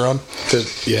dehumidifier on?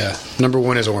 Yeah. Number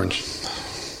 1 is orange.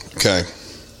 Okay.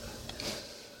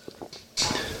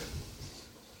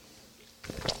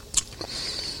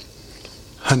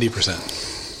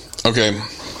 %100%. Okay.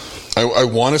 I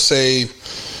want to say...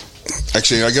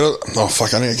 Actually, I gotta... Oh,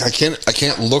 fuck. I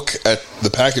can't look at the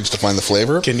package to find the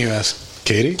flavor. Can you ask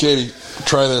Katie? Katie,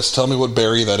 try this. Tell me what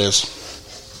berry that is.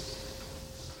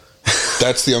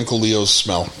 That's the Uncle Leo's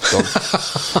smell.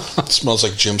 It smells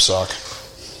like gym sock.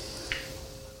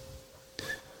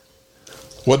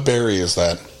 What berry is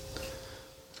that?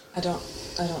 I don't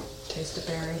taste a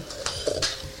berry.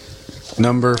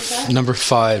 Number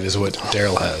 5 is what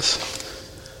Daryl has.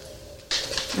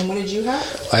 And what did you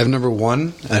have? I have number 1,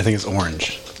 and I think it's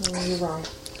orange. No, you're wrong.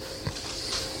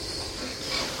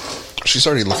 She's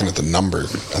already looking at the number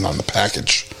and on the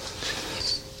package.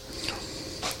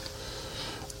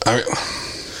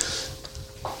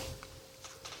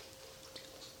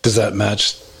 Does that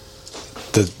match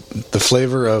the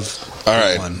flavor of all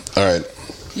right. one? All right.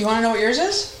 You want to know what yours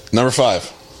is? Number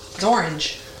 5. It's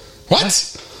orange.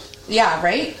 What? Yeah,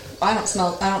 right? I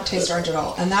don't taste orange at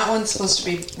all. And that one's supposed to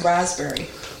be raspberry.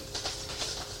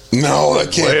 No,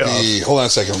 that can't Way be. Hold on a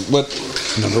second. What?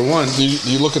 Number 1. Did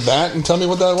you look at that and tell me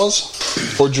what that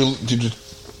was? Or did you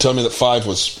tell me that 5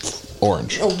 was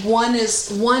orange? One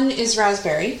is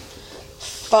raspberry.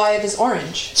 5 is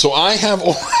orange. So I have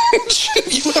orange.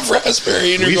 You have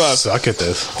raspberry in your We glass. suck at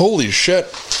this. Holy shit.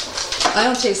 I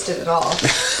don't taste it at all. I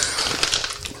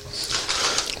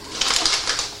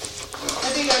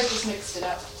think I just mixed it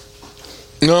up.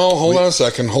 No, hold on a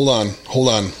second. Hold on.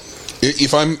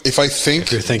 If I think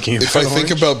If you're thinking if I about think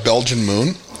orange? about Belgian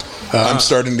Moon, I'm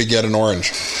starting to get an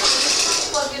orange.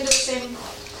 Plugged into the same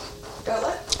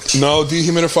outlet? No,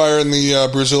 dehumidifier and the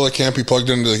Bruzilla can't be plugged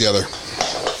in together.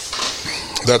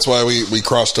 That's why we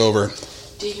crossed over.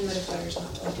 Dehumidifier's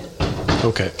not plugged in.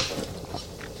 Okay.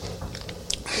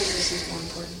 Because this is more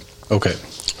important. Okay.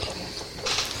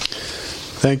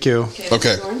 Thank you.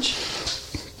 Okay. This is orange.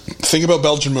 Think about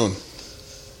Belgian Moon.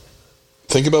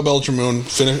 Think about Belgian Moon.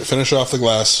 Finish off the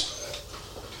glass.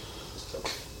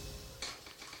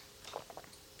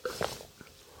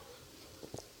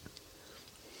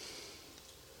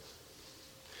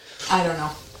 I don't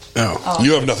know. Oh.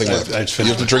 You have nothing left. I just You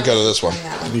have to drink out of this one.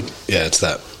 Yeah, it's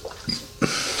that.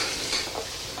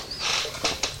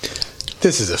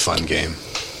 This is a fun game.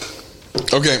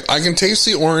 Okay, I can taste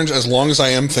the orange as long as I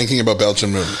am thinking about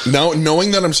Belgian Moon. Now,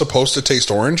 knowing that I'm supposed to taste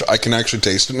orange, I can actually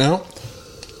taste it now.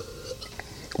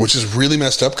 Which is really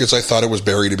messed up because I thought it was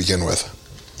berry to begin with.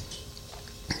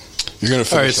 You're going to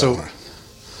finish All right, that one.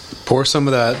 Pour some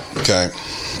of that Okay.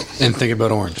 and think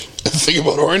about orange. Think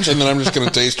about orange, and then I'm just going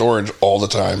to taste orange all the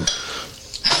time.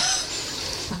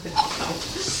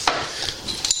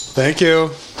 Thank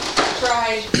you.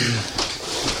 Tried.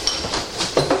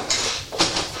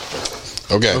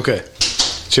 Okay. Okay.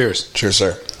 Cheers. Cheers,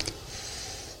 sir.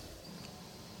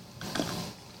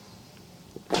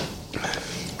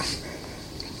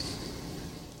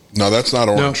 No, that's not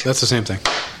No, orange. that's the same thing.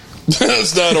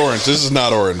 That's not orange. This is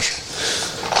not orange.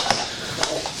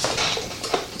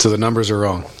 So the numbers are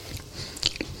wrong.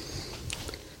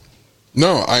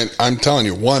 No, I'm telling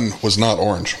you, 1 was not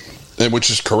orange, which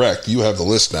is correct. You have the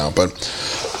list now, but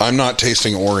I'm not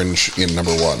tasting orange in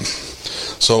number 1.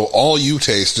 So all you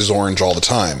taste is orange all the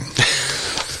time.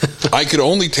 I could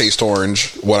only taste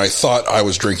orange when I thought I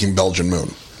was drinking Belgian Moon.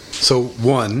 So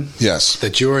 1 Yes.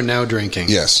 that you are now drinking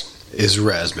Yes. is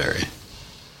raspberry.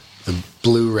 The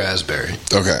blue raspberry.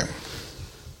 Okay.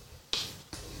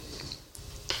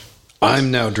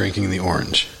 I'm now drinking the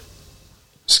orange.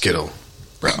 Skittle.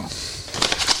 Bro.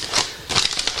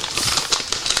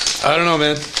 I don't know,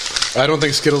 man. I don't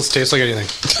think Skittles taste like anything.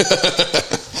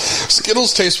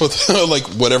 Skittles taste with like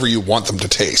whatever you want them to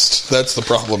taste. That's the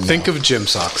problem. Think now. of gym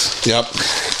socks. Yep.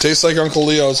 Tastes like Uncle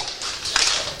Leo's.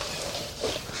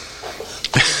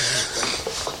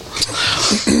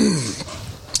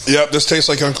 Yep, this tastes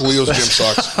like Uncle Leo's gym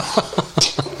socks.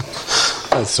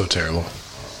 That's so terrible.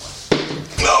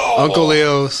 Uncle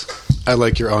Leo's, I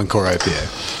like your Encore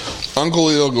IPA. Uncle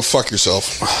Leo, go fuck yourself.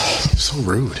 So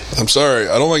rude. I'm sorry.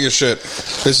 I don't like his shit.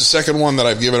 This is the second one that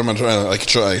I've given him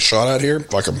a shot at here.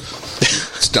 Fuck him.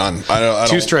 It's done. I don't.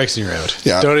 2 strikes and you're out.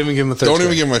 Yeah. Don't even give him a third Don't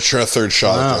strike. even give him a third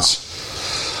shot at Wow.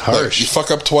 this. Harsh. Look, you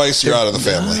fuck up twice, you're out of the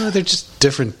family. No, they're just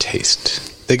different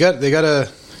taste. They gotta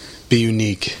be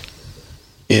unique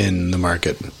in the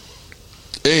market.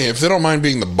 Hey, if they don't mind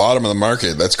being the bottom of the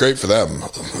market, that's great for them.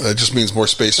 That just means more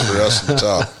space for us at the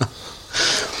top.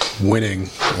 Winning.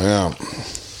 Yeah.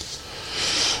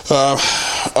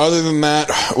 Other than that,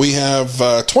 we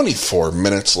have 24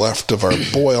 minutes left of our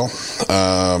boil.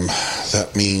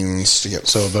 That means to get...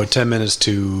 So about 10 minutes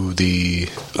to the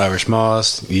Irish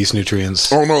moss, yeast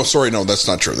nutrients. Oh, no, sorry, no, that's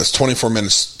not true. That's 24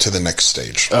 minutes to the next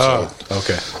stage. Oh,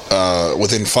 okay.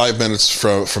 Within 5 minutes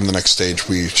from the next stage,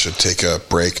 we should take a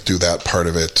break, do that part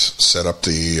of it, set up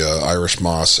the Irish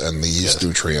moss and the yeast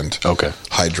nutrient. Okay.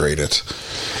 Hydrate it.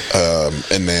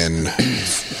 And then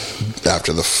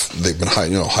after they've been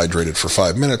hydrated for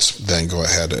 5 minutes, then go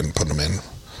ahead and put them in.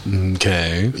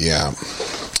 Okay. Yeah.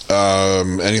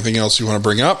 Anything else you want to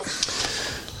bring up?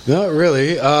 Not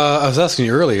really. I was asking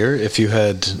you earlier if you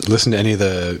had listened to any of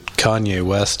the Kanye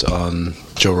West on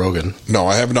Joe Rogan. No,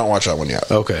 I have not watched that one yet.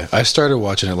 Okay. I started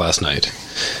watching it last night.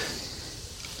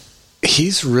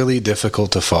 he's really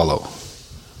difficult to follow.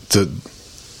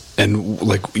 And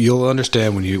like you'll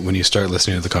understand when you start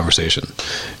listening to the conversation,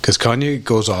 because Kanye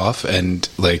goes off and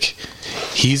like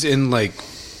he's in like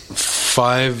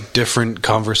 5 different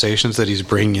conversations that he's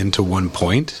bringing into one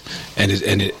point, and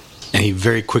he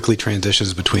very quickly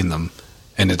transitions between them,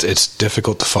 and it's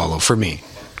difficult to follow for me.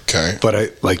 Okay, but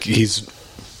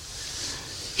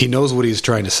he knows what he's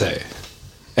trying to say,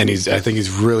 and I think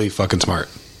he's really fucking smart.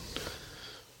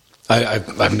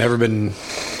 I've never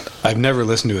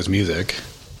listened to his music,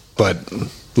 but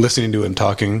listening to him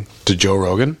talking to Joe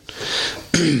Rogan,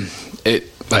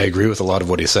 I agree with a lot of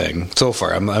what he's saying so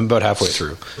far. I'm about halfway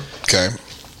through. Okay.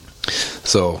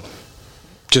 So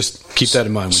just keep that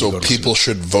in mind. So people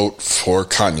should vote for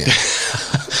Kanye.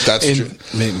 That's true.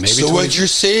 Maybe so what you're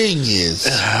saying is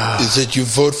that you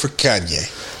vote for Kanye.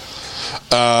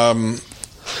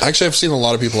 Actually, I've seen a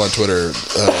lot of people on Twitter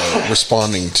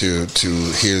responding to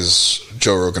his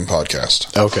Joe Rogan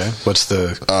podcast. Okay, what's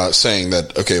the saying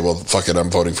that? Okay, well, fuck it, I'm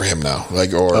voting for him now.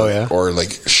 Like, or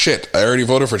like, shit, I already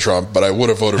voted for Trump, but I would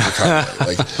have voted for Kanye.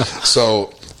 Like,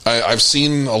 so I've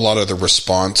seen a lot of the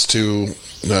response to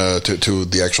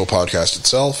the actual podcast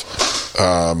itself.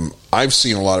 I've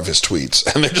seen a lot of his tweets,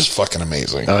 and they're just fucking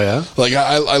amazing. Oh yeah, like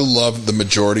I love the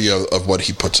majority of what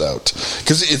he puts out,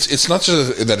 because it's not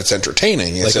just that it's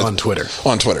entertaining. It's like on Twitter.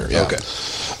 On Twitter, yeah. Okay.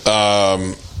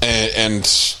 And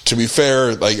to be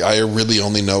fair, like I really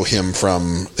only know him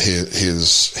from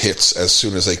his hits as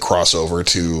soon as they cross over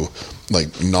to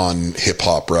like non-hip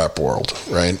hop rap world,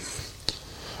 right?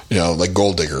 You know, like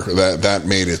Gold Digger, that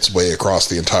made its way across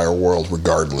the entire world,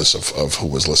 regardless of who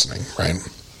was listening, right?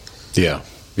 Yeah.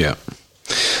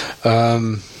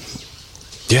 I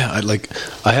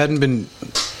hadn't been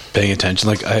paying attention.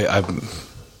 Like I'm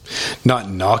not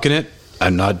knocking it.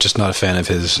 I'm not a fan of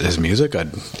his music.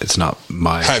 It's not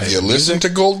my. Have you listened to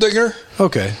Gold Digger?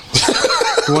 Okay,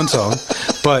 one song,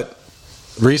 but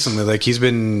recently, like he's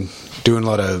been doing a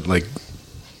lot of like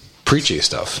preachy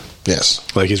stuff. Yes,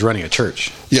 like he's running a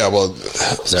church. Yeah, well,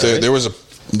 right? there was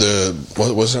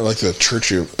wasn't it like the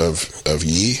Church of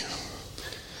Ye?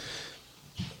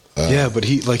 Yeah, but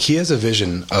he has a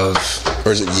vision of,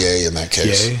 or is it Ye in that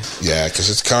case? Ye? Yeah, because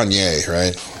it's Kanye,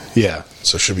 right? Yeah,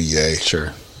 so it should be Ye.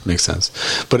 Sure, makes sense.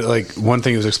 But like one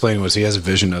thing he was explaining was he has a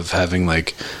vision of having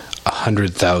like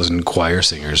 100,000 choir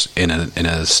singers in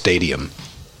a stadium,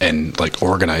 and like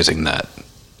organizing that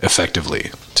effectively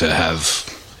to have,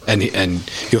 and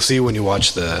you'll see when you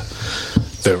watch the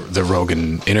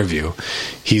Rogan interview,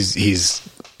 he's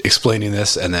explaining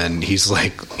this, and then he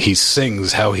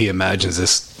sings how he imagines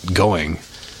this going,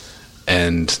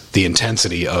 and the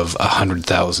intensity of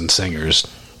 100,000 singers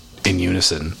in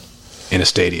unison in a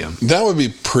stadium. That would be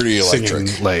pretty electric.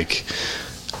 Singing like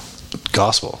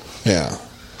gospel. Yeah.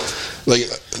 Like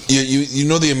you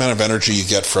know the amount of energy you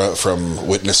get from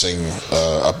witnessing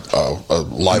a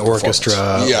live orchestra,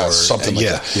 something like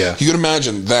that. Yeah, you can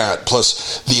imagine that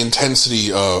plus the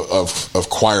intensity of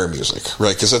choir music,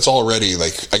 right? Because that's already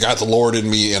like I got the Lord in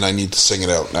me and I need to sing it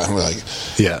out. I'm like,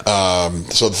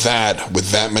 so that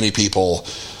with that many people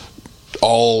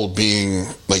all being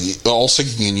like all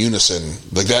singing in unison,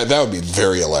 like that would be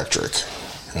very electric,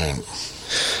 right?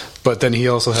 But then he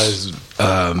also has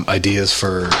ideas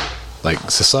for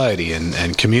like society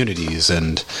and communities,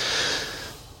 and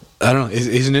I don't know.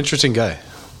 He's an interesting guy.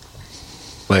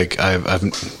 Like I've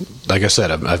like I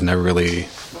said, I've never really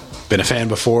been a fan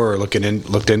before, or looked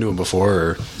into him before,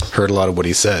 or heard a lot of what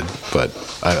he said. But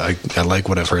I like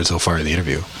what I've heard so far in the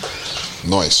interview.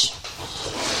 Nice.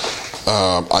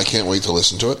 I can't wait to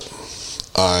listen to it.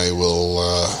 I will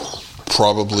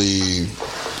probably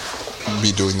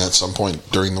be doing that some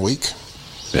point during the week.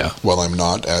 Yeah. While I'm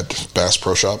not at Bass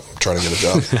Pro Shop trying to get a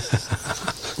job.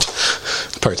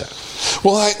 Part-time.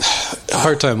 Well,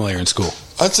 part-time while you're in school.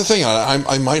 That's the thing.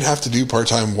 I might have to do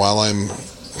part-time while I'm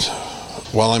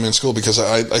in school, because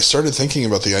I started thinking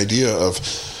about the idea of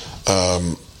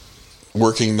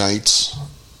working nights,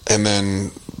 and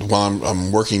then while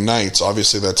I'm working nights,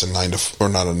 obviously that's a 9 to, or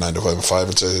not a 9 to 5 to 5.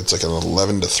 It's like an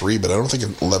 11 to 3, but I don't think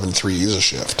 11 to 3 is a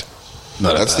shift.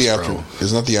 That's the afternoon.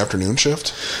 Isn't that the afternoon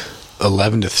shift?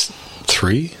 11 to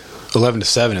 3? 11 to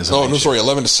 7 is a night shift.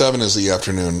 11 to 7 is the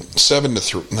afternoon. 7 to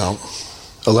 3, no.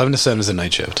 11 to 7 is the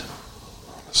night shift.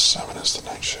 7 is the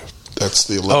night shift. That's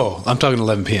the 11. Oh, I'm talking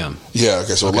 11 p.m. Yeah,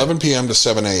 okay, so 11 p.m. to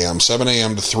 7 a.m., 7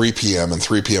 a.m. to 3 p.m., and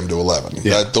 3 p.m. to 11.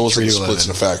 Yeah, those are the splits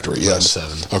in a factory, yes.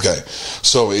 11 to 7. Okay,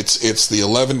 so it's the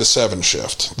 11 to 7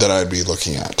 shift that I'd be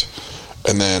looking at.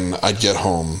 And then I'd get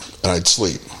home, and I'd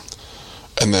sleep.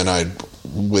 And then I'd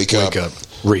wake up,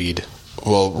 read.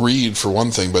 Well, read for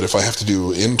one thing, but if I have to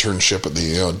do internship at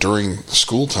the during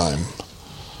school time,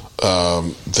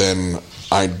 then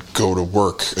I'd go to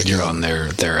work. Again. You're on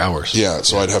their hours. Yeah,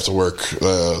 so I'd have to work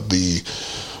the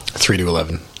 3 to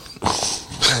 11.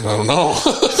 I don't know.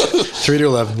 3 to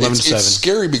 11, 11 to 7. It's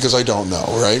scary because I don't know,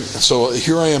 right? So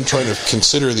here I am trying to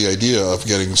consider the idea of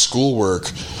getting schoolwork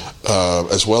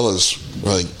as well as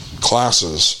like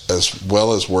classes, as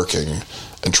well as working,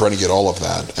 and trying to get all of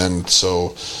that. And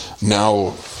so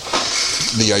now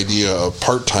the idea of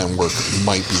part-time work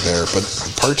might be there,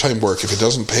 but part-time work, if it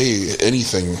doesn't pay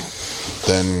anything,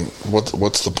 then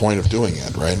what's the point of doing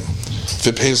it, right? If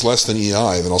it pays less than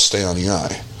EI, then I'll stay on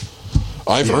EI.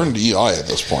 I've earned EI at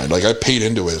this point. Like, I paid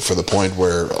into it for the point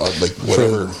where, like,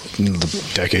 whatever.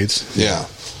 For decades. Yeah.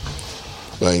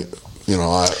 Like, you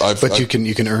know, But you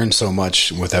can earn so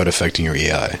much without affecting your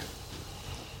EI.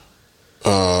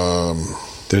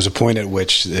 There's a point at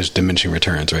which there's diminishing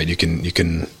returns, right? You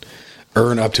can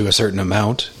earn up to a certain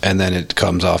amount, and then it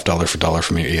comes off dollar for dollar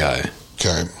from your EI.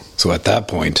 Okay. So at that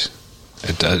point,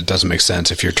 it doesn't make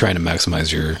sense if you're trying to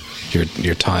maximize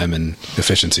your time and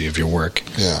efficiency of your work.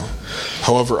 Yeah.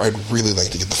 However, I'd really like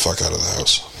to get the fuck out of the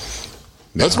house.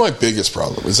 Yeah. That's my biggest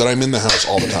problem, is that I'm in the house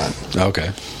all the time.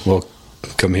 Okay. Well,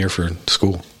 come here for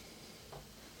school.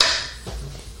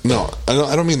 No,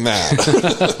 I don't mean that.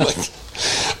 Like,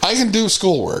 I can do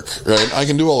schoolwork, right? I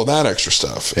can do all of that extra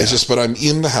stuff. Yeah. It's just, but I'm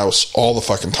in the house all the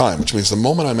fucking time, which means the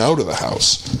moment I'm out of the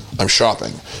house, I'm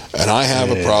shopping. And I have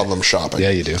a problem shopping.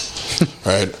 Yeah, you do.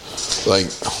 Right? Like,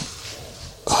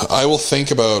 I will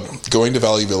think about going to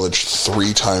Valley Village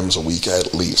 3 times a week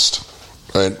at least.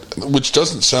 Right? Which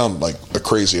doesn't sound like a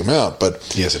crazy amount,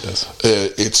 but yes, it does.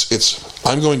 It's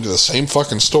I'm going to the same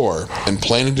fucking store and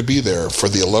planning to be there for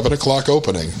the 11 o'clock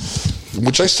opening,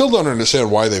 which I still don't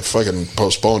understand why they fucking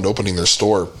postponed opening their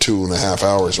store 2.5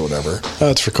 hours or whatever.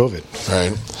 Oh, it's for COVID,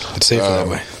 right? It's safer that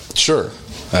way. Sure,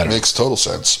 makes total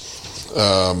sense.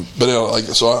 But you know, like,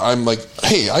 so I'm like,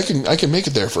 hey, I can make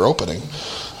it there for opening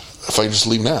if I just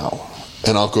leave now,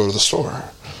 and I'll go to the store.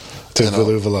 To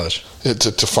Velu Village.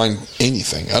 To find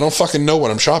anything. I don't fucking know what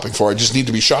I'm shopping for. I just need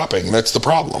to be shopping. That's the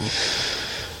problem.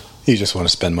 You just want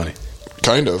to spend money.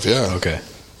 Kind of, yeah. Okay.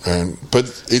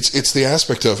 But it's the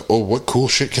aspect of, oh, what cool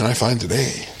shit can I find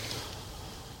today?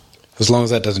 As long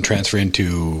as that doesn't transfer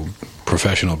into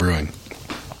professional brewing.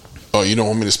 Oh, you don't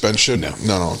want me to spend shit?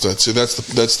 No. That's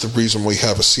the reason we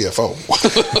have a CFO.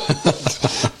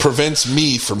 Prevents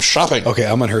me from shopping. Okay,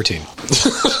 I'm on her team.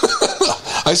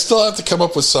 I still have to come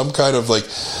up with some kind of like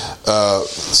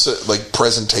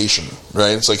presentation,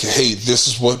 right? It's like, hey, this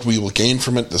is what we will gain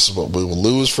from it. This is what we will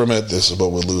lose from it. This is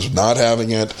what we'll lose not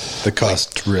having it. The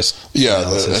cost risk. Yeah,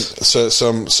 so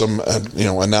some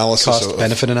analysis. Cost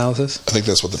benefit analysis. I think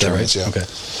that's what the term is. Yeah. Okay.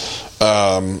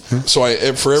 So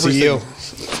I for everything. CEO.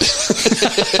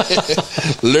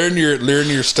 learn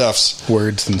your stuffs,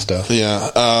 words and stuff. Yeah.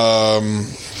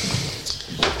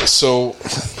 So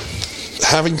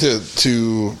having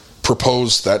to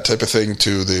propose that type of thing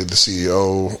to the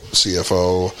CEO,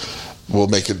 CFO will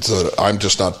make it so that I'm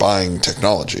just not buying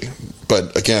technology.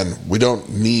 But again, we don't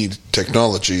need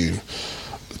technology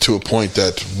to a point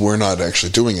that we're not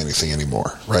actually doing anything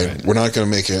anymore, right? We're not going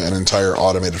to make an entire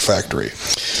automated factory.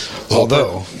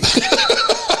 Although,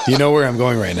 you know where I'm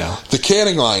going right now. The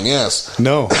canning line, yes.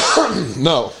 No.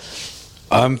 No.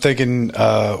 I'm thinking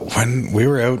when we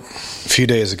were out a few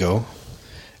days ago,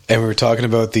 and we were talking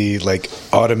about the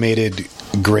automated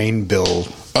grain bill.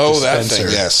 Oh, dispenser.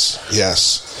 that thing.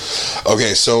 Yes.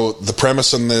 Okay, so the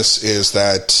premise on this is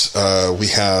that we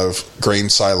have grain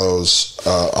silos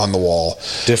on the wall.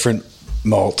 Different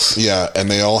malts. Yeah,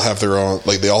 and they all have their own,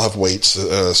 they all have weights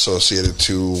associated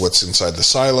to what's inside the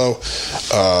silo.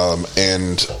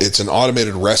 And it's an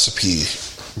automated recipe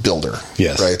builder.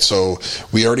 Yes. Right? So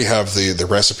we already have the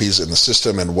recipes in the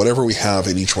system, and whatever we have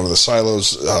in each one of the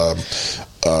silos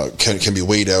can be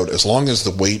weighed out. As long as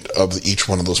the weight of each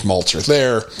one of those malts are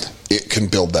there, it can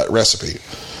build that recipe.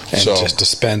 And just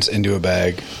dispense into a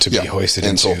bag to be hoisted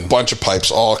into. And so a bunch of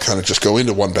pipes all kind of just go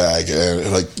into one bag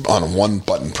and on one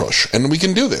button push. And we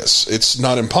can do this. It's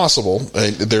not impossible.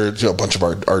 There are a bunch of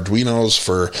Arduinos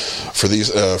for these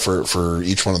for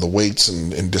each one of the weights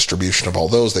and distribution of all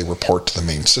those. They report to the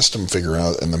main system, figure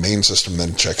out, and the main system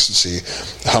then checks to see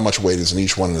how much weight is in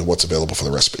each one and what's available for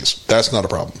the recipes. That's not a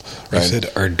problem. Right? You said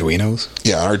Arduinos?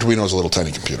 Yeah, Arduino is a little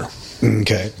tiny computer.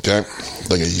 Okay.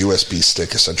 Like a USB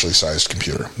stick, essentially sized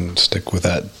computer. Stick with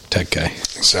that tech guy.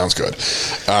 Sounds good.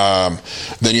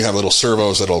 Then you have little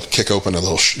servos that'll kick open a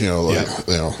little,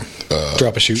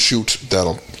 drop a chute. Chute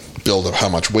that'll build up how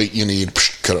much weight you need,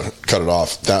 cut it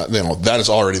off. That is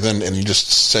already then, and you just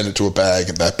send it to a bag,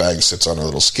 and that bag sits on a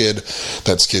little skid.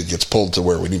 That skid gets pulled to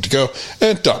where we need to go,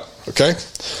 and done. Okay?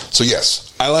 So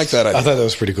yes, I like that idea. I thought that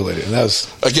was pretty cool idea. That was,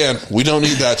 again, we don't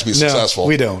need that to be successful.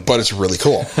 we don't. But it's really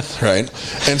cool, right?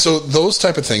 And so those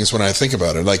type of things, when I think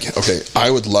about it, like, okay, I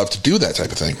would love to do that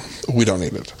type of thing. We don't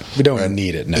need it. We don't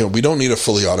need it, no. We don't need a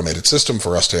fully automated system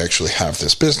for us to actually have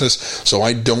this business, so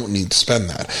I don't need to spend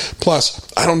that. Plus,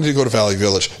 I don't need to go to Valley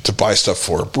Village to buy stuff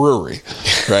for a brewery,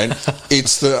 right?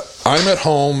 I'm at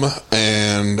home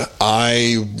and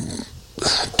I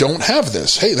don't have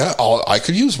this. Hey, I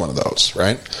could use one of those,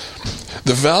 right?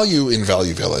 The value in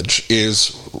Value Village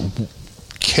is,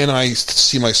 can I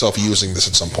see myself using this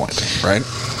at some point, right?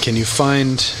 Can you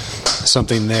find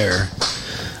something there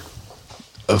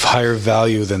of higher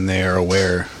value than they are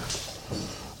aware?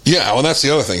 Yeah, well, that's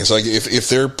the other thing. It's like if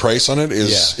their price on it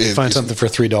is... Yeah, find something for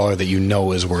 $3 that you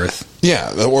know is worth... Yeah,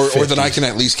 or that I can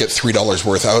at least get $3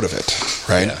 worth out of it,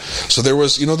 right? Yeah. So there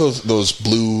was, those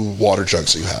blue water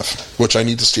jugs that you have, which I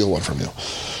need to steal one from you,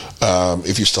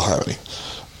 if you still have any.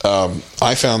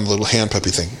 I found the little hand puppy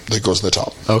thing that goes in the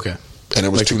top. Okay. And it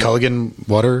was like the Culligan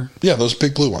water? Yeah, those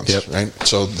big blue ones, yep. Right?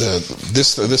 So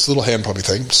this little hand puppy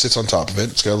thing sits on top of it.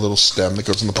 It's got a little stem that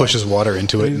goes in the pump. Pushes water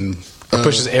into it and...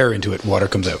 pushes air into it, water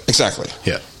comes out. Exactly.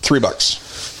 Yeah. $3.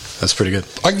 That's pretty good.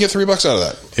 I can get $3 out of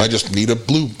that. Yeah. I just need a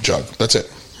blue jug. That's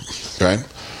it. Right?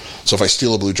 So if I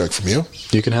steal a blue jug from you,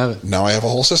 you can have it. Now I have a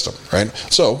whole system, right?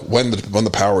 So when the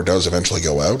power does eventually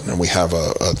go out and we have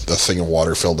a thing of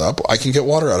water filled up, I can get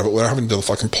water out of it without having to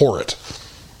fucking pour it.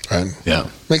 Right? Yeah.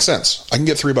 Makes sense. I can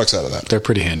get $3 out of that. They're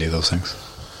pretty handy, those things.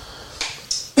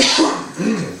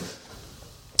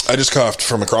 I just coughed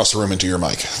from across the room into your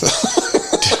mic.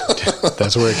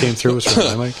 That's where it came through, was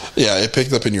from my mic? Yeah, it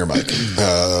picked up in your mic.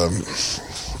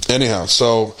 Anyhow,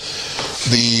 so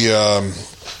the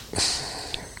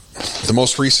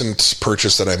most recent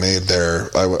purchase that I made there,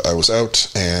 I was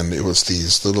out, and it was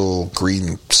these little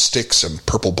green sticks and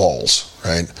purple balls,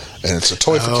 right? And it's a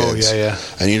toy for kids. Yeah.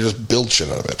 And you just build shit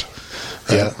out of it.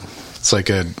 Right? Yeah. It's like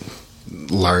a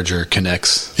larger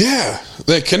Connects. Yeah,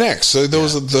 they Connects. So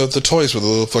those are the toys with the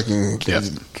little fucking,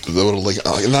 the little, like,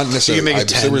 not necessarily,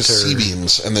 there were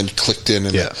C-beams and then clicked in.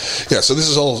 And so this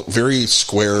is all very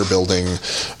square building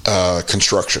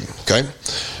construction, okay?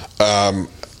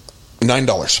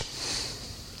 $9.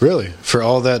 Really? For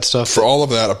all that stuff? For all of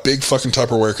that, a big fucking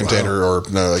Tupperware container, or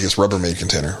no, I guess Rubbermaid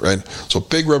container, right? So a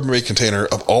big Rubbermaid container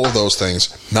of all of those things,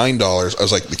 $9. I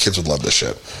was like, the kids would love this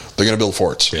shit. They're going to build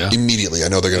forts. Yeah. Immediately. I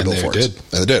know they're going to build forts.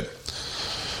 And they did.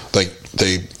 Like,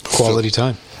 they... Quality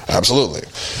time. Absolutely.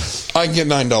 I can get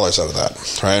 $9 out of that,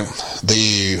 right?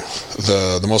 The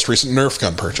most recent Nerf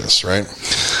gun purchase, right?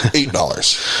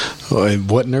 $8.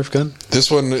 What Nerf gun? This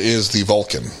one is the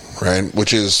Vulcan, right?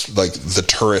 Which is like the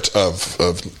turret of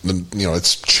the,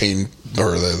 it's chain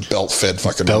or the belt-fed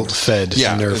fucking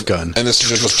Nerf gun. And this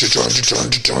just goes,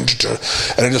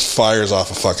 and it just fires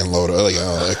off a fucking load of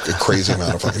a crazy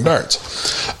amount of fucking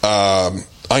darts.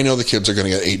 I know the kids are going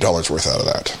to get $8 worth out of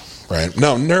that. Right.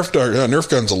 No, Nerf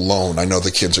guns alone, I know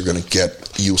the kids are going to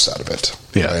get use out of it.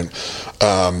 Yeah. Right?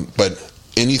 But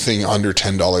anything under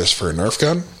 $10 for a Nerf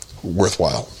gun,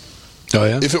 worthwhile. Oh,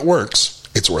 yeah? If it works,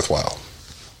 it's worthwhile.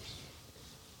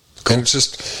 Cool. And it's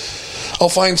just, I'll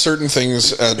find certain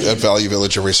things at Value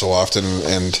Village every so often,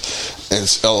 and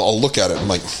I'll look at it and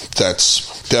like,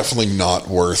 that's definitely not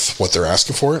worth what they're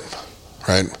asking for it.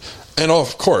 Right. And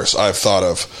of course, I've thought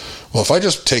of, well, if I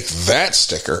just take that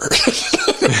sticker and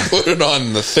put it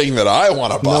on the thing that I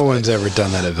want to buy. No one's ever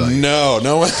done that at Value. No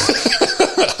one.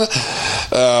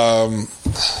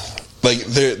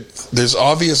 There's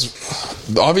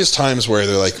obvious times where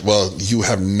they're like, well, you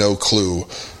have no clue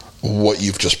what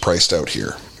you've just priced out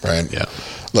here, right? Yeah.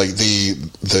 Like the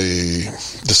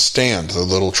stand, the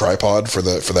little tripod for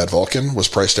that Vulcan was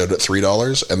priced out at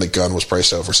 $3, and the gun was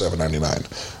priced out for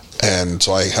 $7.99. And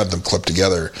so I had them clipped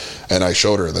together, and I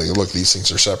showed her, look, these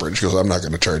things are separate. She goes, I'm not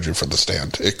going to charge you for the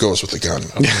stand. It goes with the gun.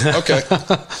 Like, okay.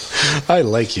 I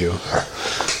like you.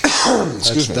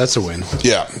 Excuse me. That's a win.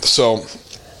 Yeah. So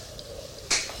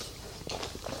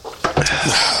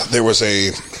there was a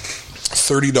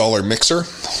 $30 mixer,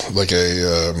 like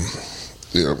a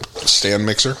stand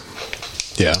mixer.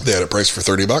 Yeah. They had it priced for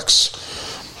 $30.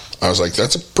 I was like,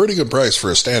 that's a pretty good price for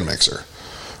a stand mixer.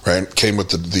 right? Came with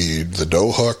the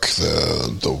dough hook,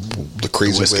 the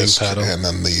crazy whisking whisk, paddle. and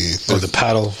then the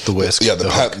paddle, the whisk. Yeah,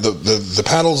 hook. the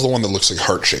paddle is the one that looks like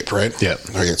heart shaped, right? Yeah.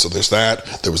 Okay, so there's that.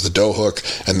 There was the dough hook,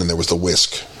 and then there was the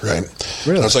whisk, right?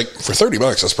 Really? And I was like, for $30,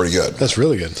 that's pretty good. That's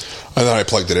really good. And then I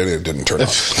plugged it in, and it didn't turn on.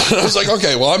 I was like,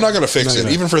 okay, well, I'm not going to fix it,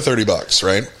 even for $30,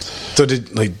 right? So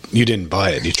you didn't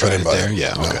buy it? You tried it there?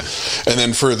 Yeah. No. Okay. And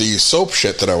then for the soap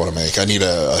shit that I want to make, I need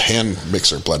a hand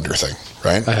mixer blender thing,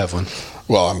 right? I have one.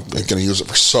 Well, I'm going to use it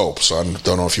for soap, so I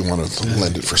don't know if you want to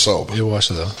lend it for soap. You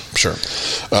wash it though. Sure.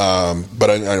 But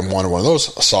I wanted one of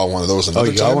those. I saw one of those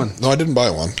another you got time. one? No, I didn't buy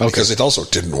one because it also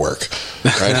didn't work.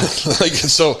 Right? Like,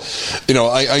 so,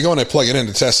 I go and I plug it in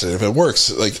to test it. If it works,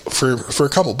 like for a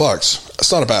couple bucks,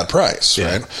 it's not a bad price,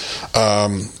 right?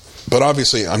 But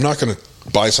obviously, I'm not going to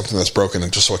buy something that's broken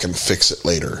just so I can fix it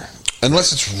later.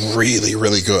 Unless it's really,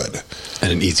 really good.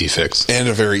 And an easy fix. And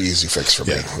a very easy fix for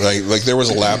me. Like there was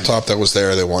a laptop that was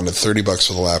there. They wanted $30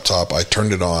 for the laptop. I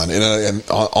turned it on. And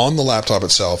on the laptop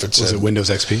itself, it said... Was it Windows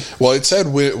XP? Well, it said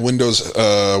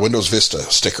Windows Vista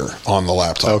sticker on the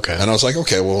laptop. Okay. And I was like,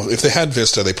 okay, well, if they had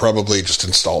Vista, they probably just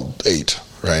installed 8,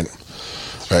 right?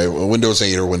 Right, Windows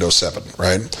 8 or Windows 7,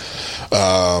 right?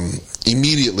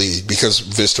 Immediately, because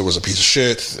Vista was a piece of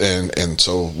shit, and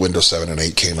so Windows 7 and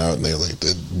 8 came out, and they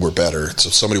were better, so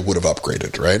somebody would have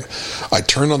upgraded, right? I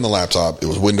turned on the laptop, it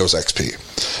was Windows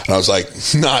XP, and I was like,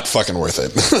 not fucking worth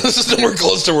it. This is nowhere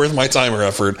close to worth my time or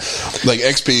effort. Like,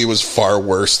 XP was far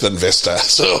worse than Vista,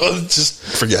 so just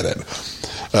forget it.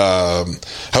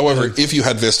 However, if you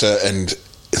had Vista and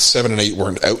 7 and 8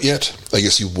 weren't out yet, I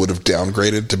guess you would have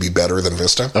downgraded to be better than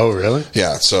Vista. Oh, really?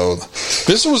 Yeah, so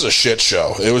Vista was a shit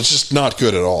show. It was just not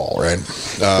good at all, right?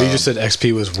 But you just said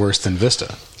XP was worse than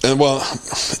Vista. And well,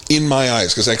 in my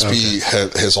eyes, because XP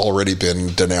has already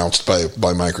been denounced by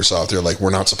Microsoft. They're like, we're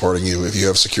not supporting you. If you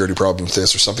have security problems with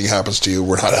this or something happens to you,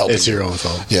 we're not helping you. It's your own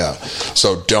fault. Yeah,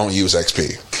 so don't use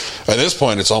XP. At this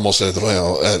point, it's almost at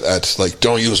like,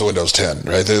 don't use Windows 10,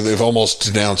 right? They've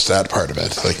almost denounced that part of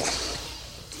it. Like,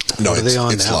 no, it's now?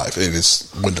 live. It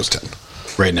is Windows 10.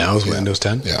 Right now is Windows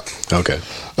 10? Yeah. Okay.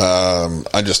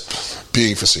 I'm just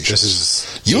being facetious. This is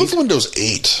you have Windows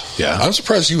 8. Yeah. I'm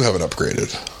surprised you haven't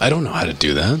upgraded. I don't know how to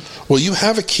do that. Well, you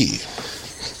have a key.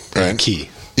 Right? Key.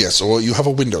 Yeah, so you have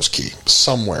a Windows key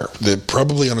somewhere.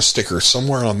 Probably on a sticker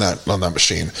somewhere on that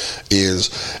machine is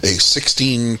a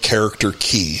 16-character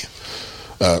key.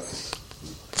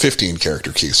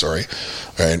 15-character key, sorry.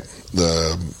 Right?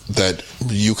 That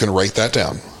you can write that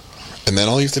down. And then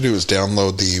all you have to do is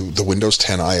download the Windows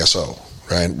 10 ISO,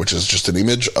 right? Which is just an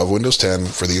image of Windows 10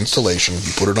 for the installation.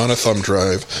 You put it on a thumb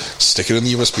drive, stick it in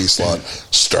the USB slot,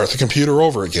 start the computer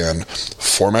over again,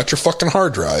 format your fucking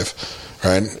hard drive,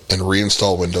 right? And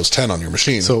reinstall Windows 10 on your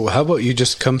machine. So how about you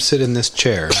just come sit in this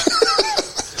chair?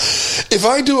 If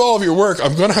I do all of your work,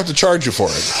 I'm going to have to charge you for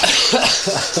it.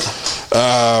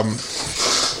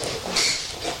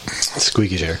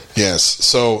 Squeaky chair. Yes.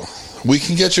 So we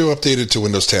can get you updated to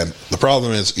Windows 10. The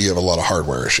problem is you have a lot of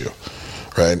hardware issue,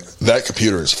 right? That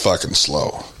computer is fucking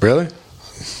slow. Really?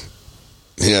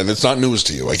 Yeah, that's not news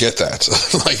to you. I get that.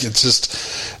 Like, it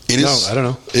is. No, I don't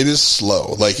know. It is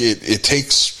slow. Like, it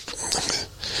takes.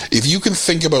 If you can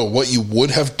think about what you would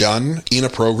have done in a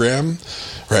program,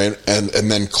 right, and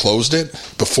then closed it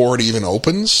before it even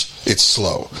opens, it's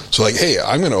slow. So, like, hey,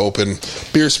 I'm going to open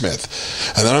Beersmith,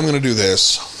 and then I'm going to do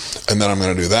this. And then I'm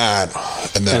going to do that,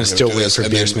 and then I'm still waiting for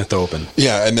Beersmith to open.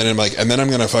 Yeah, and then I'm like, and then I'm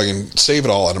going to fucking save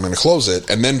it all, and I'm going to close it,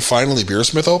 and then finally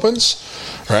Beersmith opens,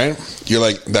 right? You're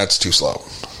like, that's too slow.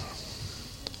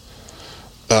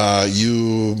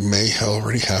 You may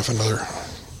already have another.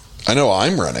 I know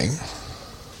I'm running.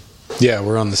 Yeah,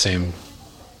 we're on the same.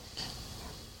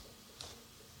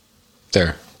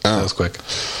 There, that was quick.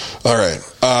 All right,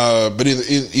 but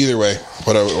either way,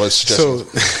 what I was suggesting,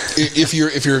 if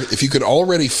you could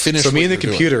already finish. So me and the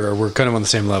computer we're kind of on the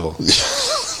same level.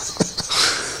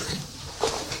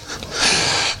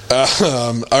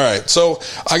 All right, so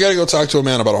I got to go talk to a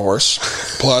man about a horse.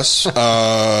 Plus,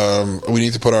 we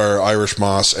need to put our Irish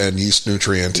moss and yeast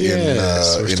nutrient in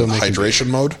hydration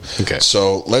mode. Okay.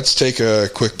 So let's take a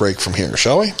quick break from here,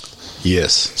 shall we?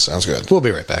 Yes. Sounds good. We'll be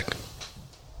right back.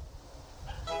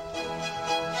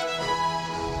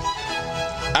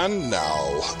 And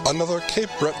now, another Cape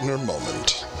Brettoner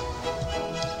moment.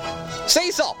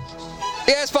 Cecil!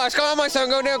 Yes, boss. Come on, my son.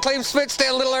 Go down, claim Smith,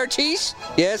 stand a little Archie's.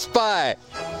 Yes, bye.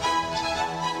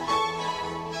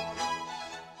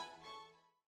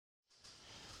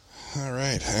 All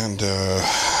right, and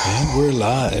we're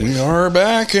live. We are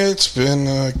back. It's been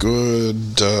a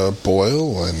good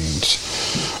boil, and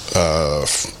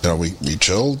we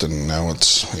chilled, and now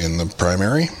it's in the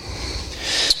primary.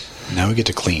 Now we get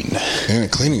to clean. Yeah,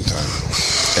 cleaning time.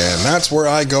 And that's where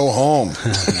I go home.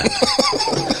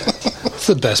 That's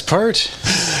the best part.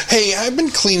 Hey, I've been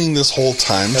cleaning this whole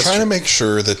time, trying to make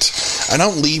sure that I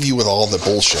don't leave you with all the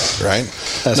bullshit, right?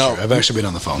 That's true. I've actually been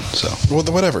on the phone, so. Well,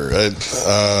 whatever. It's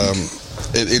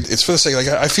for the sake, like,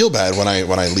 I feel bad when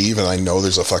I leave and I know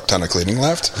there's a fuck ton of cleaning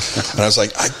left. And I was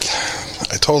like, I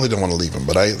totally don't want to leave him,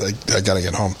 but I got to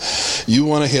get home. You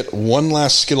want to hit one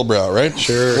last Skittlebrow, right?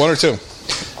 Sure. 1 or 2?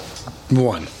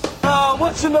 1.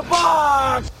 What's in the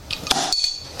box?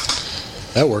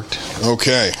 That worked.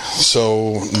 Okay,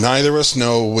 so neither of us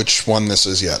know which one this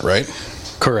is yet, right?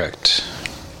 Correct.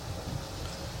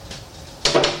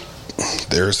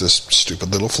 There's this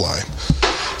stupid little fly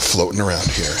floating around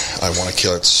here. I want to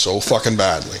kill it so fucking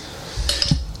badly.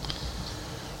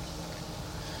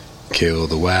 Kill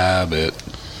the wabbit.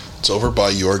 It's over by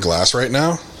your glass right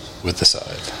now. With the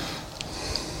scythe.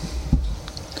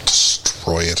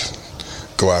 Destroy it.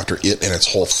 Go after it and its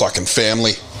whole fucking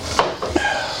family.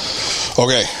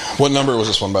 Okay, what number was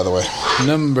this one, by the way?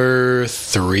 Number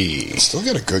 3. Still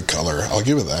got a good color. I'll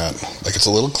give it that. Like, it's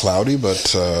a little cloudy,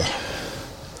 but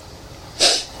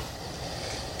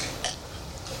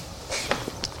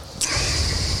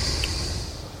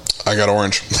I got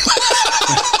orange.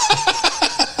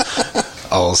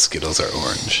 All Skittles are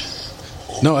orange.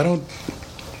 No, I don't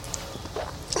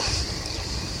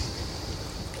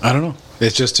know.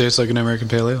 It just tastes like an American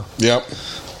Pale Ale. Yep.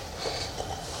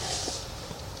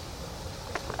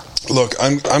 Look,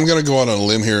 I'm going to go out on a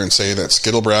limb here and say that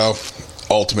Skittlebrow,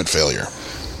 ultimate failure.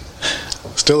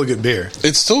 Still a good beer.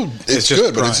 It's just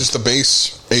good, but prime. it's just a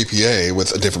base APA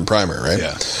with a different primer, right?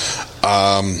 Yeah.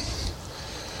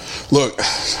 Look,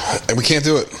 we can't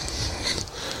do it.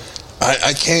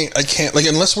 I can't, like,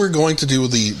 unless we're going to do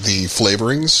the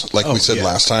flavorings, like we said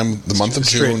last time, the month of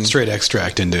June. Straight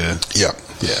extract into... Yeah.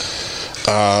 Yeah.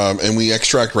 And we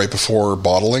extract right before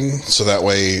bottling, so that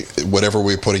way, whatever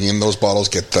we're putting in those bottles,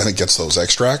 then it gets those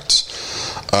extracts.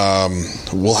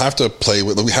 We'll have to play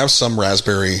with... We have some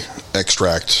raspberry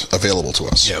extract available to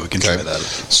us. Yeah, we can try that.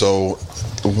 So,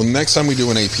 next time we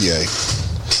do an APA...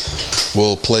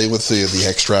 We'll play with the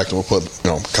extract, and we'll put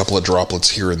a couple of droplets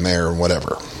here and there and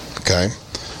whatever. Okay?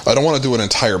 I don't want to do an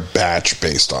entire batch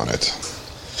based on it.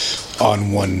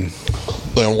 On one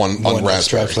On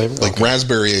raspberry flavor? Like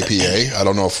raspberry APA. I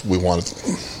don't know if we want it.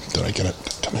 Did I get it?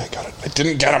 Tell me I got it. I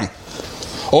didn't get him.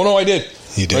 Oh, no, I did.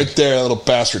 You did. Right there, that little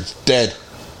bastard's dead.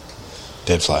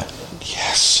 Dead fly.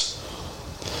 Yes.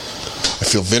 I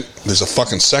feel there's a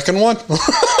fucking second one?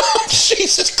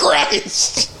 Jesus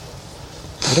Christ.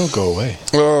 They don't go away.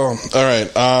 Oh, all right.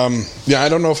 Yeah, I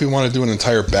don't know if we want to do an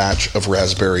entire batch of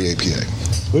raspberry APA.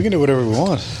 We can do whatever we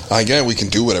want. Again, we can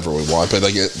do whatever we want, but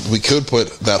we could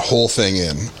put that whole thing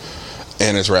in,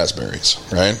 and it's raspberries,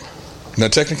 right? Now,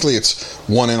 technically, it's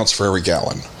 1 ounce for every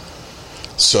gallon.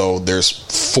 So there's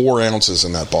 4 ounces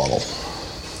in that bottle.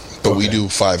 But we do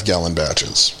 5-gallon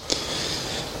batches.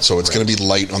 So it's going to be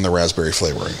light on the raspberry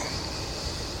flavoring.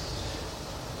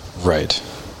 Right.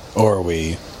 Or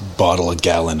we bottle a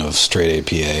gallon of straight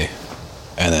APA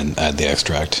and then add the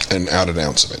extract. And add an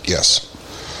ounce of it, yes.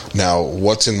 Now,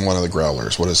 what's in one of the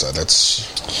growlers? What is that?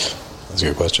 That's a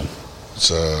good question.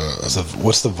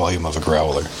 What's the volume of a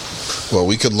growler? Well,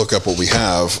 we could look up what we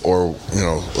have, or,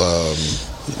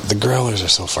 the growlers are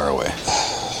so far away.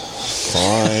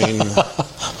 Fine.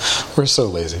 We're so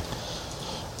lazy.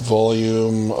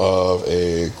 Volume of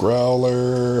a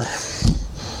growler.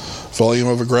 Volume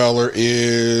of a growler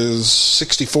is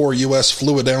 64 U.S.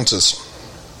 fluid ounces.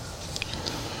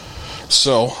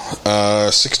 So,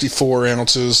 64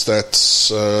 ounces,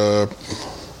 that's a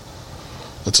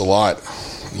lot.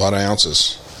 A lot of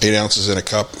ounces. 8 ounces in a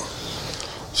cup.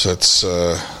 So that's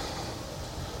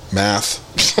math.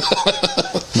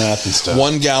 Math and stuff.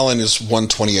 1 gallon is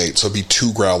 128, so it'd be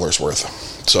 2 growlers worth.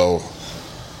 So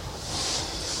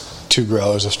 2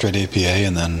 growlers of straight APA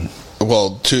and then...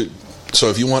 Well, so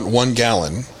if you want 1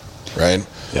 gallon, right?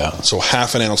 Yeah. So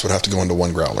half an ounce would have to go into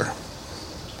 1 growler.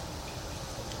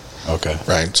 Okay.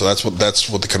 Right. So that's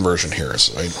what the conversion here is,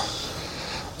 right?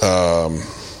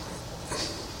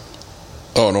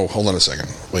 Oh no, hold on a second.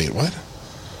 Wait, what?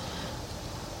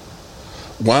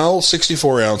 While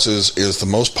 64 ounces is the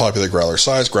most popular growler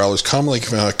size, growlers commonly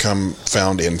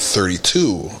found in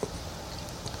 32,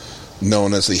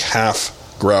 known as the half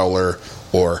growler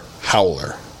or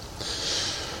howler.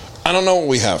 I don't know what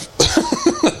we have.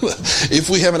 If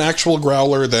we have an actual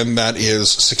growler, then that is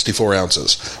 64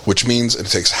 ounces, which means it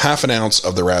takes half an ounce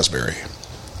of the raspberry.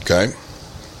 Okay?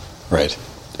 Right.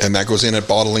 And that goes in at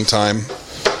bottling time,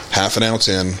 half an ounce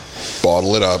in,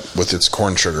 bottle it up with its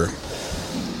corn sugar.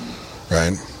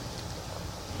 Right?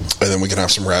 And then we can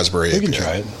have some raspberry. We can IPA.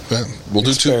 try it. Yeah, we'll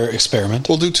do two. Experiment.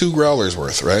 We'll do 2 growlers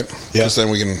worth, right? Yeah. Because then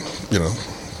we can,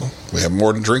 we have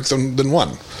more to drink than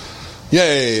one.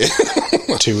 Yay!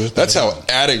 2 is That's better. how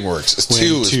adding works. It's When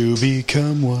 2 is two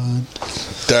become one.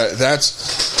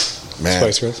 that's man.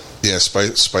 Spice Girls? Yeah,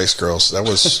 Spice Girls. That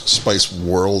was Spice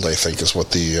World, I think, is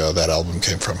what the that album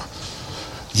came from.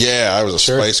 Yeah, I was a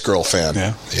Spice Girl fan.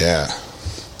 Yeah.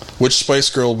 Which Spice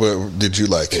Girl did you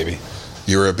like? Baby.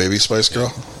 You were a Baby Spice Girl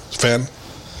fan?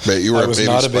 You were I was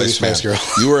not a Baby Spice man. Girl.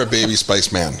 You were a Baby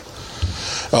Spice man.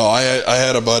 Oh, I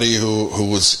had a buddy who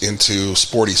was into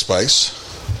Sporty Spice.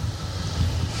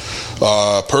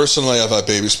 Personally, I thought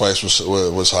Baby Spice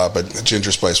was hot, but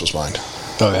Ginger Spice was mine.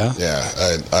 Oh, yeah? Yeah,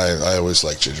 I always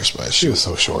liked Ginger Spice. She was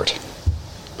so short.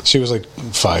 She was like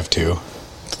 5'2".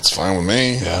 It's fine with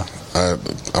me. Yeah.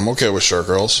 I'm okay with short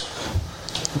girls.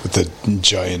 With the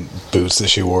giant boots that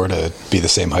she wore to be the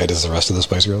same height as the rest of the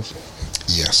Spice Girls.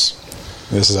 Yes.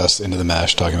 This is us into the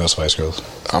mash talking about Spice Girls.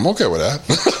 I'm okay with that.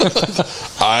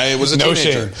 I was a No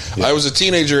teenager. shame. Yeah. I was a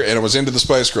teenager and I was into the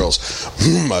Spice Girls.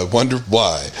 I wonder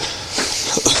why.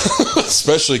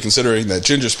 Especially considering that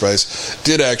Ginger Spice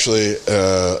did actually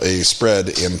a spread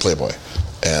in Playboy.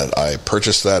 And I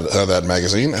purchased that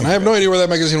magazine, and I have no idea where that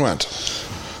magazine went.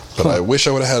 But I wish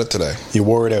I would have had it today. You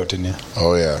wore it out, didn't you?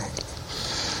 Oh, yeah.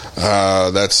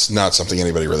 That's not something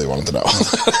anybody really wanted to know.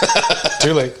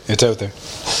 Too late. It's out there.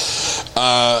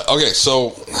 Okay,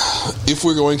 so if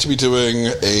we're going to be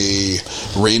doing a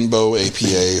rainbow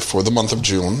APA for the month of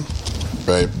June,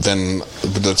 right, then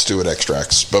let's do it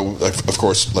extracts. But, of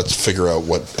course, let's figure out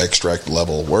what extract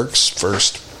level works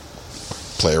first.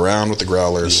 Play around with the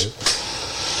growlers.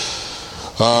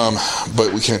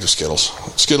 But we can't do Skittles.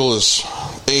 Skittle is,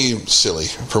 silly,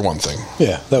 for one thing.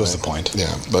 Yeah, that was the point.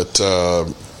 Yeah, but...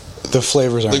 the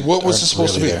flavors aren't... like, what was it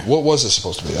supposed really to be? there. What was it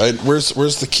supposed to be?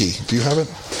 Where's the key? Do you have it?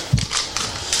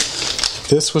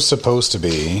 This was supposed to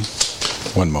be...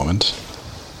 One moment.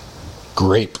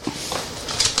 Grape.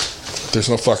 There's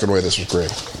no fucking way this was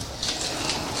grape.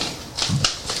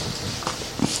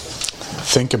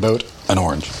 Think about an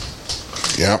orange.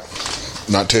 Yeah.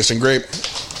 Not tasting grape.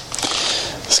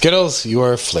 Skittles, you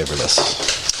are flavorless.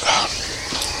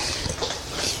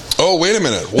 Oh, wait a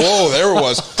minute. Whoa, there it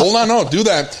was. Hold on, no, do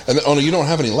that. And no, you don't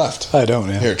have any left. I don't,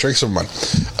 yeah. Here, drink some of mine.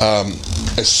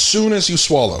 As soon as you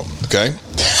swallow, okay?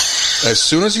 As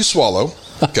soon as you swallow,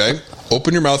 okay?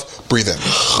 Open your mouth, breathe in.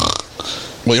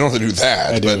 Well, you don't have to do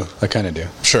that. I do. But I kind of do.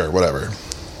 sure, whatever.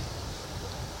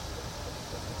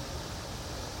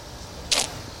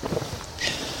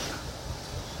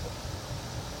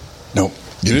 Nope.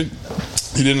 You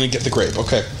didn't get the grape.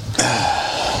 Okay.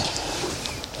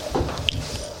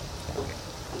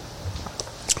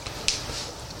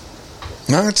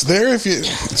 No, it's there if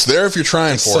you're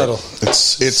trying for subtle. it.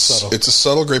 It's Subtle. It's a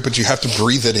subtle grape, but you have to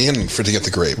breathe it in to get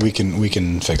the grape. We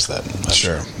can fix that.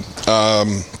 Sure.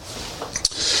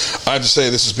 I have to say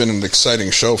this has been an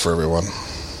exciting show for everyone.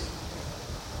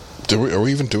 Are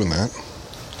we even doing that?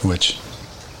 Which?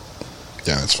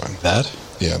 Yeah, that's fine. That?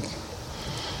 Yeah.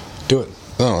 Do it.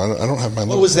 No, I don't have my.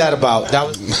 What was that about? That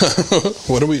was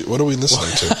What are we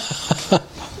listening to?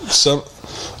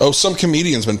 Some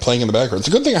comedian's been playing in the background. It's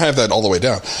a good thing I have that all the way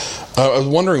down. I was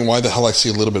wondering why the hell I see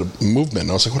a little bit of movement.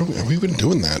 And I was like, have we been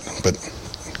doing that? But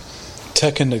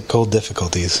technical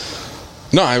difficulties.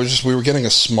 no, we were getting a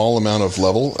small amount of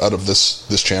level out of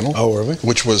this channel. Oh, were we?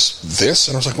 Which was this,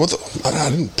 and I was like, what the? I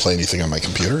didn't play anything on my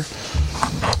computer.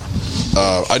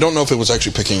 I don't know if it was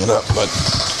actually picking it up, but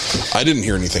I didn't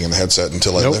hear anything in the headset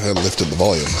until I had lifted the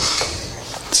volume.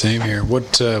 Same here.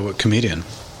 What comedian?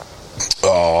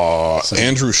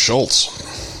 Andrew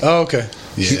Schultz. Oh, okay.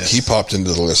 Yes. He popped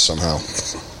into the list somehow.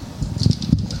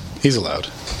 He's allowed.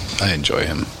 I enjoy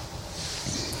him.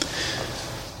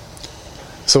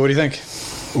 So what do you think?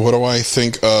 What do I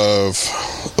think of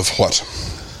what?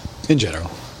 In general.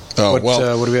 Oh, what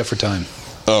well, do we have for time?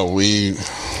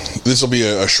 This will be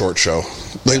a short show.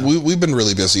 Like we've been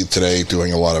really busy today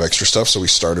doing a lot of extra stuff, so we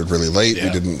started really late. Yeah.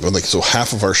 We didn't so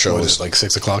half of our show What is is it, like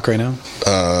 6 o'clock right now?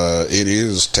 It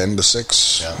is 10 to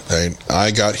 6. Yeah.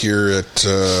 I got here at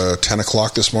 10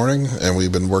 o'clock this morning, and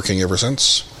we've been working ever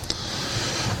since.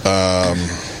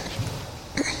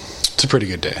 It's a pretty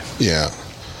good day. Yeah.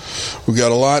 We've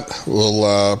got a lot.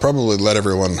 We'll probably let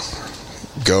everyone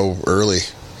go early,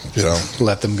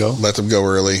 Let them go. Let them go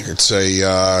early. It's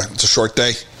a short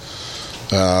day.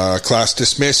 Class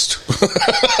dismissed.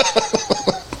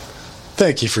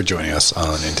 Thank you for joining us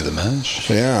on Into the Mash.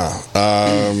 Yeah.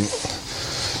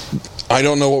 I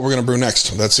don't know what we're going to brew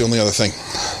next. That's the only other thing.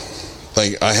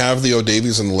 Like, I have the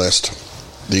O'Davies on the list,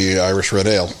 the Irish Red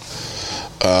Ale.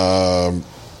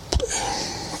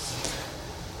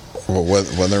 Well,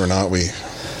 whether or not we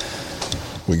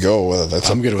go, that's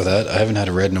I'm good with that. I haven't had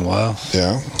a red in a while.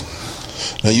 Yeah.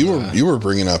 Now you were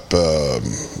bringing up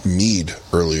mead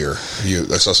earlier.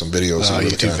 I saw some videos.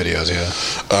 YouTube videos, yeah.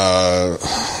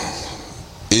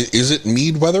 Is it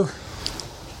mead weather?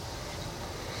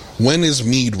 When is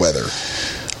mead weather?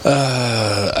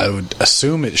 I would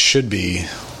assume it should be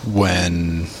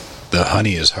when the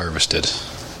honey is harvested,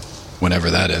 whenever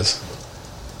that is,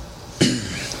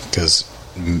 because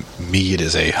mead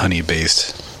is a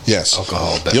honey-based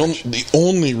alcohol beverage. The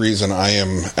only reason I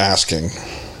am asking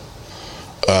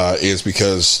is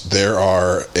because there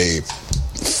are a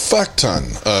fuck ton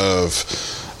of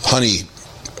honey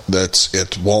that's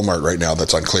at Walmart right now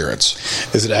that's on clearance.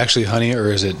 Is it actually honey,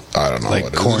 or is it, I don't know,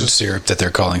 like corn syrup that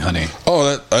they're calling honey?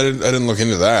 Oh, I didn't look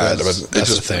into that. That's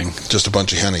just the thing. Just a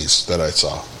bunch of honeys that I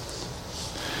saw.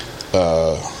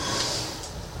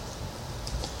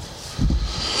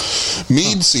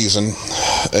 Mead season.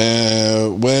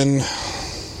 When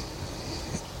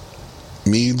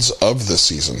meads of the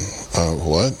season.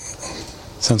 What?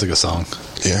 Sounds like a song.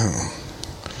 Yeah.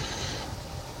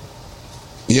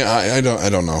 Yeah, I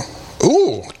don't know.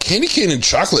 Ooh, candy cane and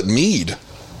chocolate mead.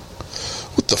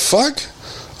 What the fuck?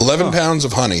 11 pounds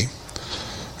of honey,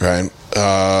 right?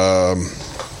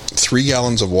 3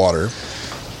 gallons of water.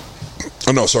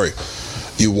 Oh no, sorry.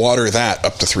 You water that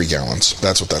up to 3 gallons.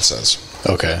 That's what that says.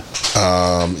 Okay.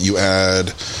 You add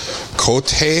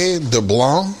Côte de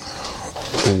Blanc,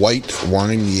 white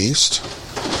wine yeast.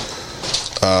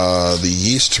 The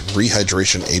yeast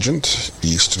rehydration agent,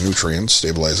 yeast nutrients,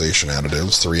 stabilization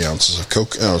additives, 3 ounces of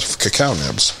cacao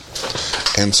nibs,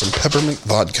 and some peppermint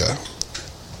vodka.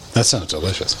 That sounds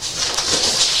delicious.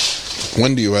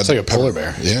 When do you add? It's like a polar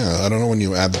bear. Yeah, I don't know when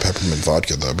you add the peppermint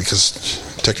vodka though, because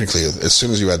technically, as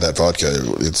soon as you add that vodka,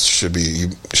 you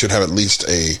should have at least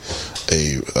a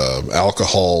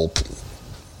alcohol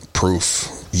proof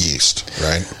yeast,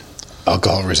 right?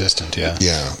 Alcohol resistant, yeah.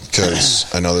 Yeah,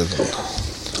 because I know that.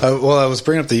 Well, I was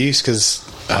bringing up the yeast because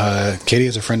Katie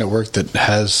has a friend at work that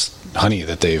has honey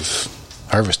that they've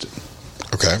harvested.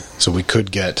 Okay. So we could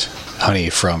get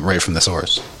honey right from the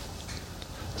source.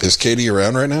 Is Katie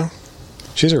around right now?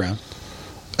 She's around.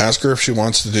 Ask her if she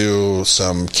wants to do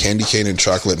some candy cane and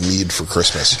chocolate mead for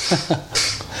Christmas.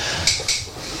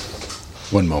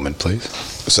 One moment, please.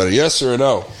 Is that a yes or a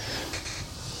no?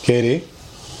 Katie?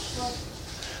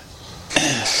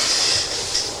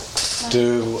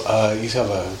 Do you have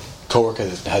a coworker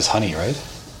that has honey, right?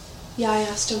 Yeah, I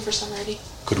asked him for some already.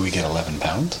 Could we get 11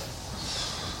 pounds?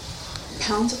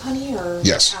 Pounds of honey or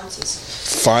yes.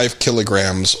 Ounces? 5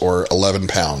 kilograms or 11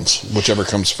 pounds, whichever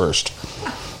comes first.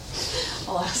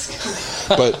 I'll ask him.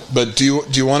 But do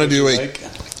you want to do a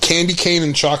candy cane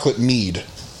and chocolate mead?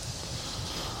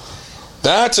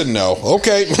 That's a no.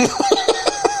 Okay.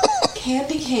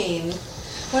 Candy cane.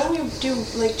 Why don't we do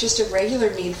just a regular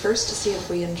mead first to see if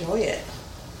we enjoy it?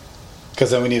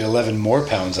 Because then we need 11 more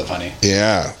pounds of honey.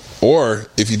 Yeah. Or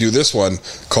if you do this one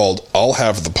called I'll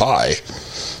Have the Pie,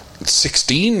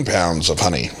 16 pounds of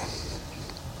honey.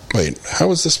 Wait,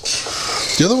 how is this?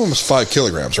 The other one was 5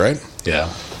 kilograms, right? Yeah.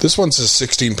 This one says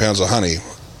 16 pounds of honey,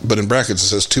 but in brackets it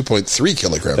says 2.3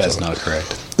 kilograms. That's not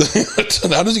correct.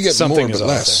 How does he get Something more but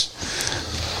less?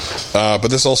 But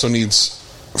this also needs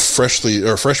fresh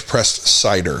pressed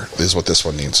cider is what this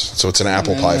one needs. So it's an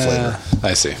apple pie flavor.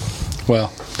 I see. Well,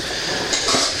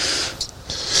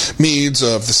 meads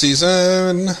of the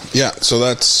season. Yeah, so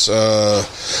that's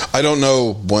I don't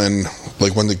know when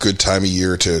the good time of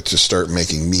year to start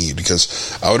making mead,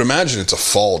 because I would imagine it's a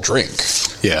fall drink.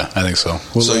 Yeah, I think so.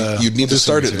 So you'd need to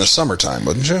start it in the summertime,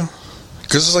 wouldn't you?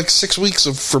 Because it's like 6 weeks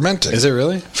of fermenting. Is it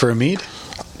really? For a mead?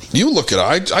 You look at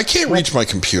it. I can't reach my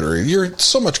computer. You're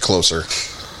so much closer.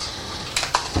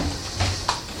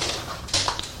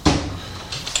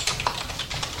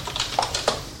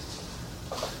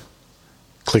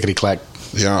 Clickety-clack.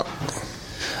 Yeah.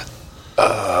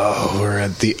 We're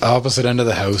at the opposite end of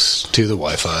the house to the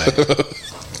Wi-Fi.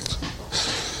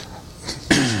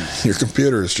 Your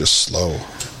computer is just slow.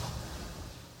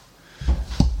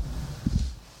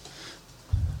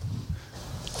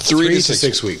 Three to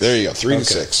 6 weeks. There you go. 3 to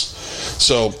 6.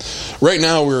 So right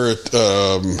now we're at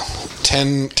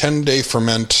 10-day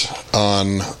ferment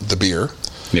on the beer.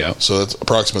 Yeah. So that's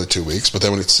approximately 2 weeks. But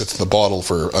then when it sits in the bottle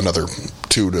for another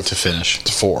 2 to finish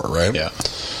to 4, right? Yeah.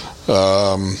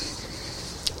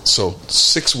 So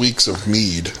 6 weeks of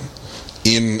mead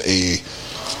in a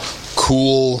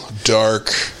cool, dark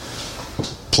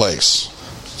place.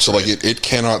 So it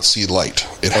cannot see light.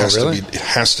 It has to be. It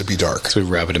has to be dark. So we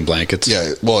wrap it in blankets.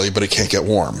 Yeah. Well, but it can't get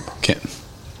warm. Can't.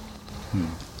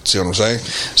 See what I'm saying?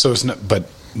 So it's not. But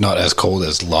not as cold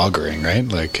as lagering, right?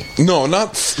 Like No,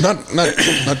 not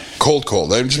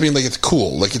cold. I just mean like it's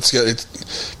cool. Like it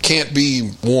can't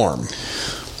be warm.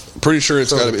 Pretty sure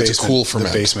it's got to be. It's a cool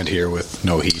ferment. The basement here with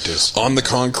no heat is on the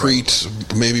concrete,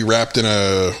 maybe wrapped in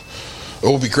a. It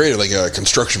would be great, like a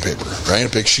construction paper, right? A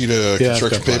big sheet of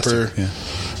construction paper.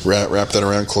 Plastic, wrap that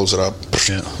around, close it up,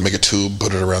 make a tube,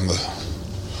 put it around the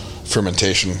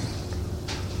fermentation.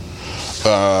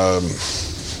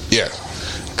 Yeah.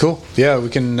 Cool. Yeah, we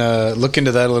can look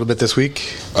into that a little bit this week.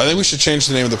 I think we should change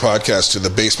the name of the podcast to The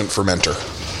Basement Fermenter.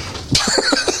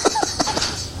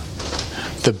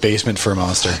 The Basement for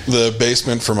Monster. The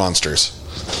Basement for Monsters.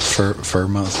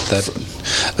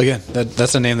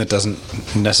 That's a name that doesn't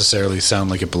necessarily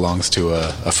sound like it belongs to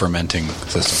a fermenting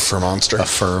system. Fur monster? A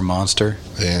fur monster?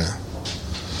 Yeah.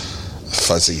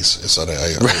 Fuzzies.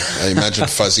 I imagine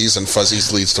fuzzies, and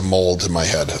fuzzies leads to mold in my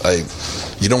head.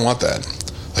 You don't want that.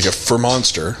 Like a fur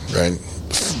monster, right?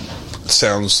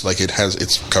 Sounds like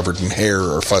it's covered in hair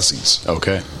or fuzzies.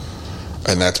 Okay.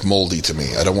 And that's moldy to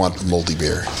me. I don't want moldy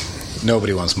beer.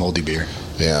 Nobody wants moldy beer.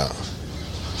 Yeah.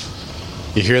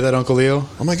 You hear that, Uncle Leo?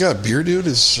 Oh my God, beerdude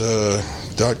is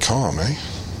 .com, eh?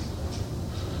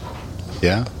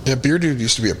 Yeah? Yeah, beerdude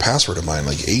used to be a password of mine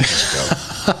like ages ago.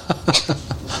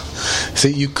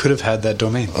 See, you could have had that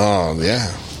domain. Oh,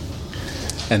 yeah.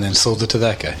 And then sold it to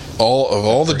that guy.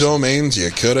 All the domains you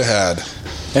could have had.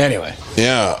 Anyway.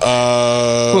 Yeah.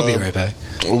 We'll be right back.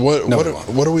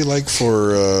 What do we like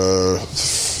for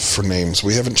names?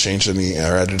 We haven't changed any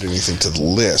or added anything to the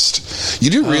list. You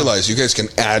do realize you guys can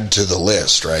add to the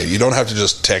list, right? You don't have to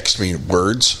just text me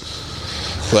words.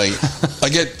 Like, I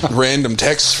get random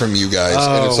texts from you guys,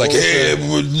 and it's like, hey,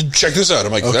 check this out.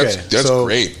 I'm like, that's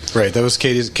great. Right, that was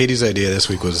Katie's idea this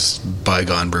week was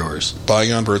Bygone Brewers.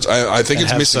 Bygone Brewers. I think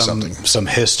it's missing something. Some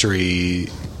history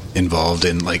involved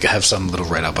in, like, have some little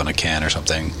write-up on a can or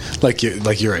something. Like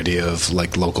your idea of,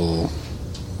 like, local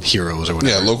heroes or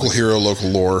whatever. Yeah, local hero, local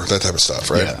lore, that type of stuff,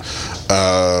 right? Yeah.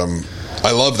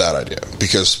 I love that idea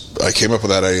because I came up with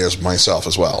that idea myself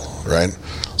as well, right?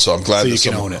 So I'm glad that you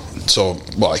can own it. So,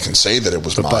 I can say that it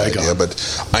was my idea, but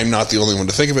I'm not the only one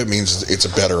to think of it. Means it's a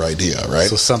better idea, right?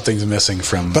 So something's missing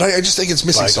from. But I just think it's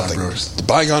missing something. Brewers. The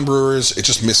Bygone Brewers, it's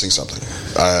just missing something.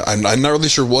 I'm not really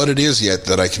sure what it is yet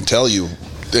that I can tell you,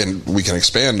 and we can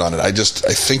expand on it. I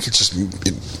think it's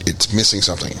missing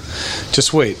something.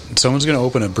 Just wait. Someone's going to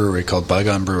open a brewery called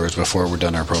Bygone Brewers before we're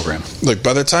done our program. Look,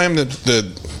 by the time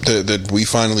that we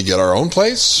finally get our own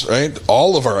place, right,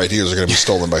 all of our ideas are going to be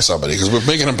stolen by somebody because we're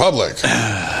making them public.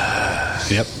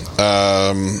 Yep.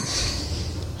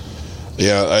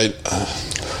 Yeah,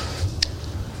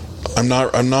 I'm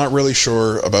not really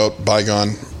sure about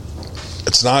Bygone.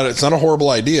 It's not a horrible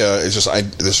idea. It's just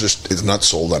it's not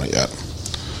sold on it yet.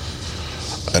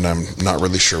 And I'm not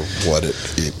really sure what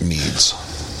it needs.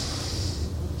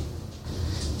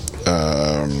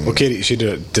 Well, Katie, she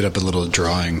did up a little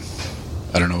drawing.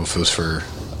 I don't know if it was for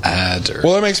ads or.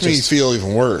 Well, that makes me feel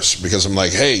even worse because I'm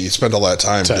like, hey, you spent all that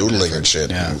time doodling and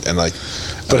shit, and like,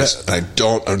 but I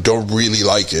don't really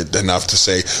like it enough to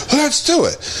say let's do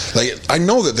it. Like, I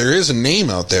know that there is a name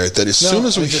out there that as soon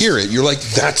as we hear it, you're like,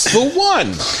 that's the one.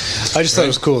 I just thought it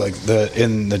was cool. Like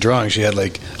in the drawing, she had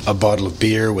like a bottle of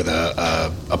beer with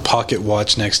a pocket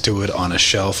watch next to it on a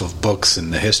shelf of books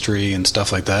and the history and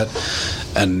stuff like that.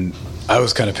 And I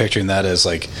was kind of picturing that as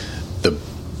like the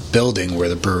building where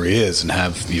the brewery is, and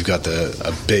you've got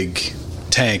a big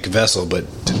tank vessel, but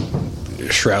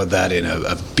shroud that in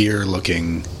a beer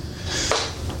looking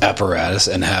apparatus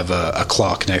and have a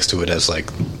clock next to it as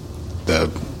like the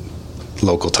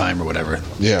local time or whatever.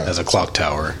 Yeah, as a clock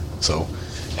tower, so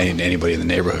anybody in the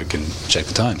neighborhood can check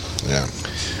the time. Yeah,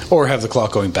 or have the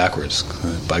clock going backwards.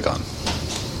 Bygone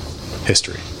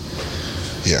history.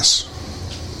 Yes,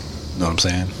 know what I'm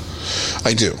saying?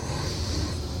 I do.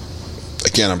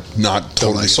 Again, I'm not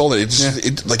totally sold.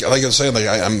 Like I was saying, like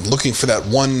I'm looking for that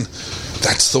one.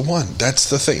 That's the one. That's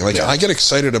the thing. Like I get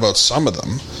excited about some of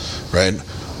them, right?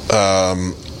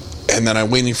 And then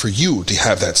I'm waiting for you to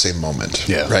have that same moment,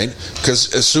 right?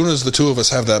 Because as soon as the two of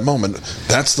us have that moment,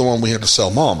 that's the one we have to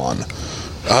sell Mom on.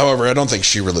 However, I don't think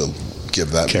she really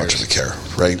give that much of a care,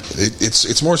 right?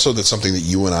 It's more so that something that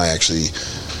you and I actually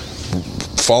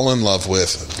fall in love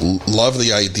with, love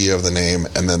the idea of the name,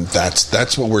 and then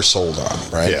that's what we're sold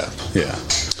on, right? Yeah.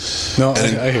 No,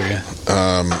 I hear you.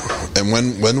 And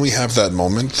when we have that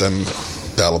moment, then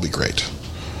that'll be great.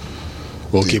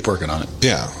 We'll keep working on it.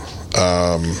 Yeah.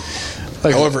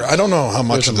 However, I don't know how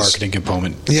much of the marketing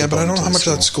component. Yeah, but I don't know how much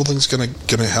of that schooling's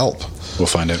gonna help. We'll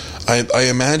find out. I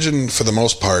imagine for the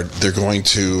most part they're going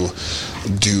to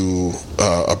do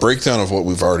a breakdown of what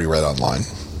we've already read online,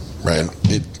 right?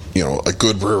 A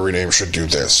good brewery name should do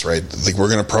this, right? Like, we're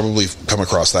going to probably come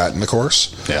across that in the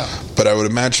course. Yeah. But I would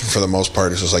imagine for the most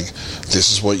part, it's just like,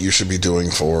 this is what you should be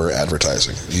doing for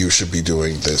advertising. You should be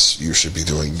doing this. You should be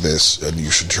doing this, and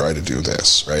you should try to do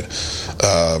this, right?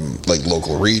 Like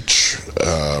local reach,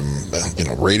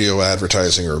 radio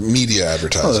advertising or media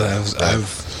advertising. Well,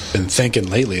 I've been thinking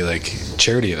lately, like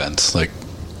charity events, like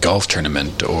golf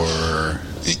tournament or.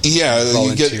 Yeah,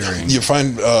 volunteering. you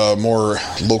find more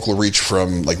local reach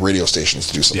from like radio stations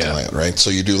to do something like that, right?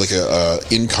 So you do like a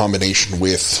in combination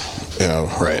with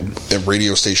a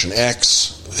radio station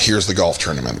X. Here's the golf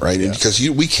tournament, right? Yeah. Because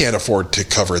we can't afford to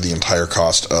cover the entire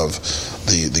cost of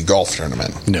the golf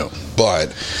tournament. No,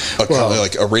 but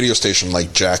like a radio station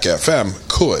like Jack FM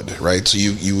could, right? So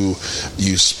you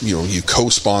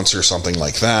co-sponsor something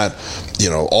like that.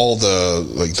 All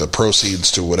the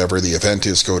proceeds to whatever the event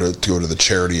is go to the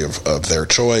charity of their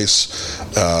choice,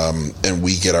 and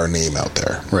we get our name out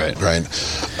there, right?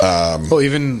 Well,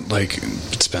 even like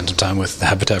spend some time with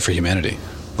Habitat for Humanity,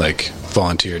 like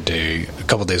volunteer day, a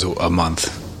couple days a month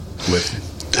with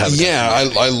Habitat. Yeah,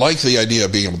 I like the idea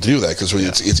of being able to do that because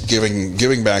it's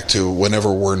giving back to whenever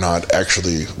we're not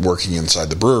actually working inside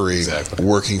the brewery,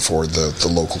 working for the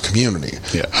local community.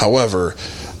 Yeah. However,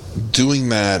 doing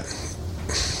that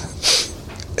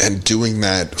and doing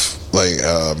that like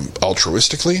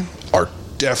altruistically are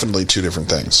definitely two different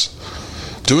things.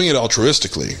 Doing it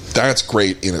altruistically, that's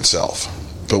great in itself.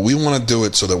 But we want to do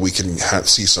it so that we can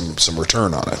see some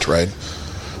return on it, right?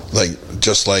 Like,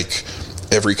 just like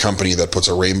every company that puts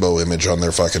a rainbow image on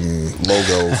their fucking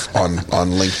logo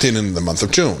on LinkedIn in the month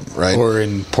of June, right? Or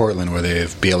in Portland where they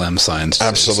have BLM signs.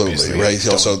 Absolutely, right?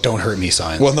 Don't hurt me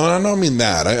signs. Well, no, I don't mean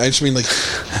that. I just mean like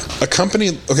a company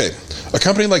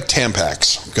like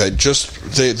Tampax. Okay,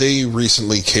 they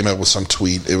recently came out with some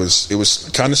tweet. It was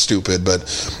kind of stupid, but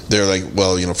they're like,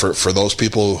 well, for those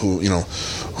people who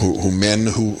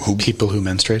people who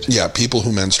menstruate. Yeah, people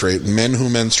who menstruate, men who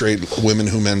menstruate, women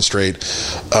who menstruate.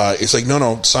 It's like no.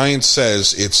 Science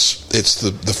says it's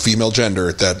the female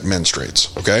gender that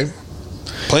menstruates. Okay,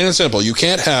 plain and simple. You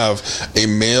can't have a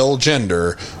male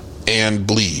gender and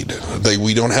bleed.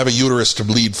 We don't have a uterus to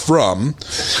bleed from.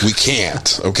 We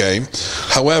can't. Okay.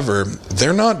 However,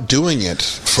 they're not doing it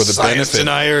for the Science benefit.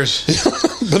 deniers.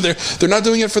 But they're not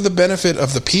doing it for the benefit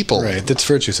of the people. Right. That's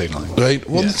virtue signaling. Right.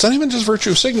 Well, it's not even just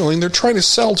virtue signaling. They're trying to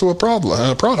sell to a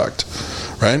product,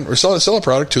 right? Or sell a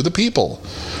product to the people.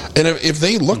 And if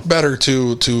they look better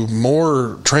to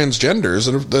more transgenders,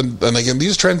 and again,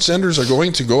 these transgenders are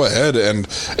going to go ahead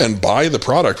and buy the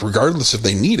product regardless if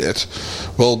they need it.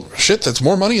 Well, shit, that's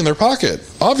more money in their pocket.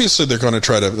 Obviously, they're going to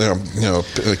try to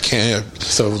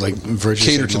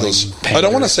cater to those. I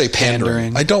don't want to say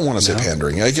pandering. I don't want to say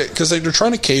pandering because they're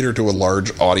trying to cater to a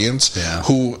large audience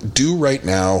who do right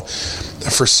now,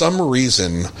 for some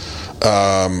reason,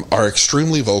 are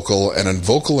extremely vocal and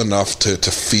vocal enough to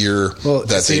fear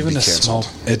that they'd be canceled.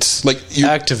 It's like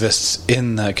activists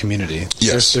in that community.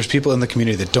 Yes. There's people in the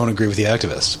community that don't agree with the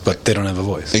activists, but they don't have a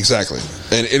voice. Exactly,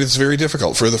 and it's very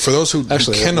difficult for those who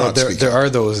cannot speak up. There are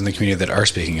those in the community that are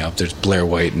speaking up. There's Blair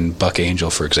White and Buck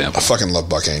Angel, for example. I fucking love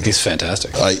Buck Angel. He's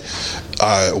fantastic.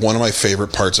 One of my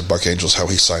favorite parts of Buck Angel is how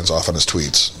he signs off on his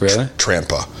tweets. Really?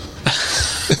 Trampa.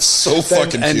 It's so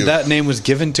fucking cute. And that name was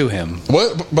given to him.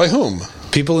 What? By whom?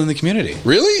 People in the community.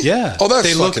 Really? Yeah. Oh, that's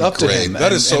they look up to him.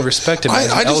 That is so and respect him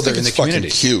as an elder in the community.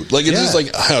 Cute. Like it's just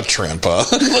like Trampa.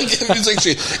 Like it's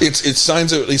actually it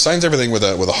signs it. He signs everything with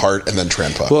a heart and then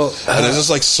Trampa. Well, and it's just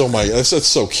like so it's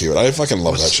so cute. I fucking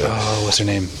love that shit. Oh, what's her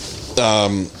name?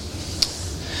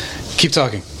 Keep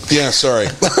talking. Yeah. Sorry.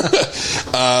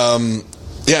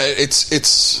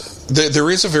 It's.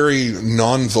 There is a very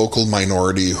non-vocal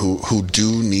minority who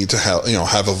do need to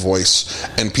have a voice,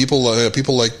 and people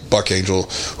like Buck Angel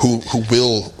who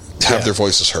will have their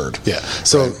voices heard. Yeah.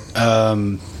 So,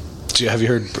 have you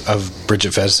heard of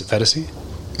Bridget Fedesi?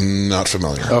 Not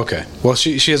familiar. Okay. Well,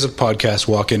 she has a podcast,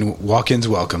 Walk-ins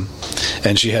Welcome,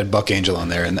 and she had Buck Angel on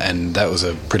there, and that was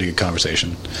a pretty good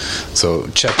conversation. So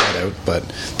check that out. But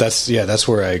that's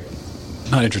where I.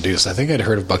 Not introduced. I think I'd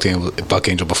heard of Buck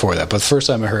Angel before that, but the first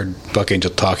time I heard Buck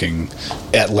Angel talking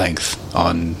at length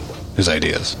on his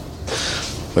ideas,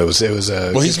 it was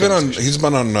a. Well, he's been on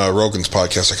Rogan's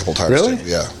podcast a couple times. Really? Too.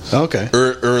 Yeah. Okay.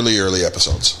 Early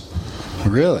episodes.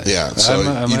 Really? Yeah. So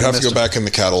you'd have to go back in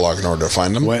the catalog in order to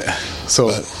find them. On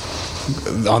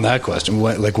that question,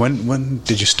 when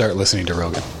did you start listening to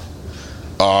Rogan?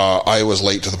 I was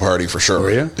late to the party for sure.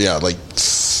 Were you? Yeah, like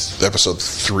episode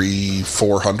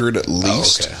 300-400 at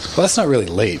least. Okay. Well, that's not really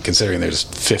late considering there's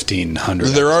 1,500.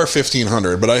 There are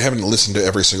 1,500, but I haven't listened to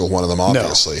every single one of them,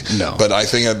 obviously. No. But I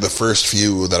think the first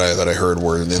few that I heard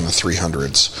were in the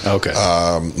 300s. Okay.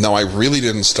 Now, I really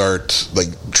didn't start like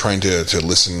trying to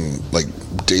listen like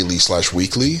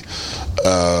daily/weekly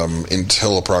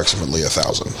until approximately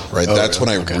 1,000. Right. Oh, That's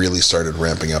really? when I really started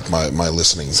ramping up my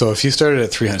listening. So if you started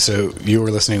at 300, so you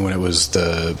were listening when it was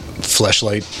the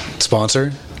Fleshlight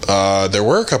sponsor? There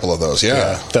were a couple of those.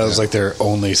 Yeah. That was like their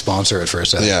only sponsor at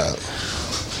first. Yeah.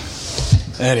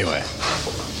 Anyway.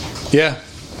 Yeah.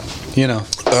 You know.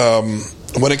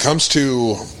 When it comes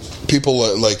to people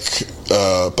like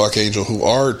Buck Angel who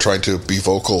are trying to be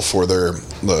vocal for their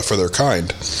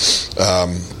kind,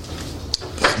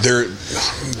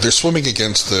 they're swimming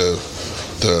against the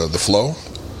flow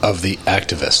of the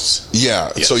activists.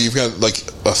 Yeah. Yes. So you've got like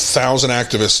 1,000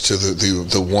 activists to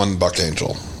the one Buck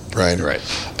Angel. Right,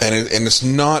 and it's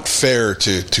not fair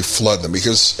to flood them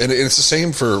because and it's the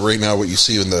same for right now. What you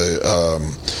see in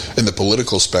the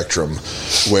political spectrum,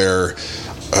 where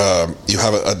you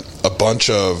have a bunch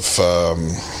of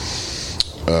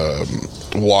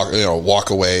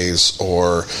walkaways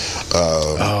or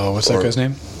what's that guy's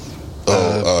name?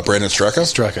 Brandon Straka.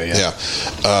 Straka, yeah.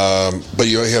 But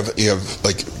you have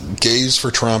like gays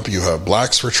for Trump, you have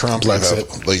blacks for Trump, Blexit. You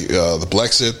have like the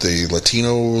Blexit, the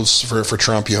Latinos for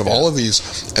Trump. You have all of these,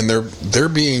 and they're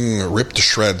being ripped to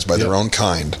shreds by their own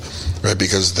kind, right?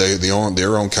 Because their own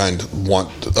kind want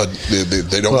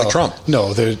they don't like Trump.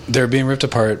 No, they're being ripped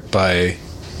apart by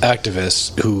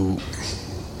activists who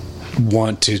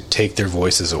want to take their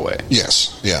voices away.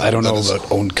 Yes, yeah. I don't know about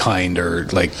own kind or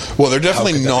like. Well, they're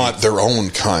definitely not their own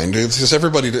kind because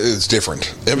everybody is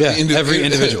different. Every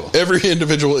individual. Every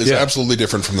individual is absolutely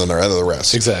different from the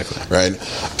rest. Exactly. Right.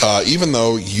 Even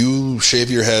though you shave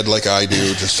your head like I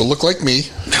do just to look like me,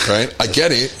 right? I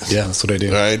get it. Yeah, that's what I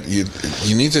do. Right.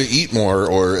 You need to eat more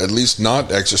or at least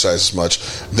not exercise as much.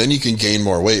 Then you can gain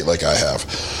more weight like I have.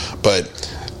 But.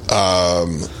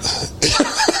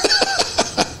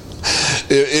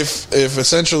 If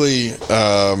essentially,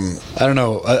 I don't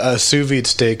know, a sous vide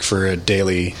steak for a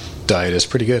daily diet is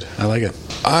pretty good. I like it.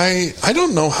 I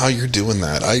don't know how you're doing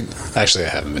that. I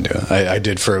haven't been doing it. I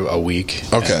did for a week.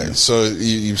 Okay, so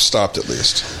you stopped at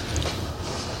least.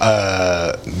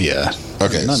 Yeah.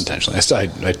 Okay. Not intentionally.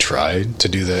 I tried to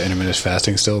do the intermittent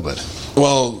fasting still, but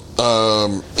well,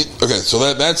 okay.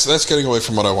 So that's getting away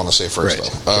from what I want to say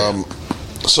first, though.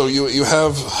 So you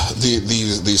have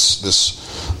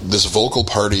this vocal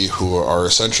party who are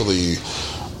essentially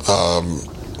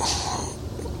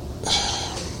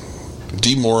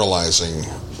demoralizing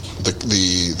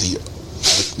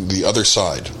the other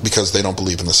side because they don't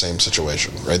believe in the same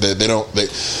situation, right? They don't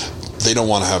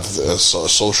want to have a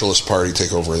socialist party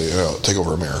take over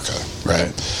America,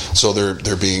 right? So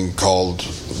they're being called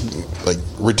like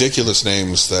ridiculous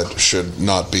names that should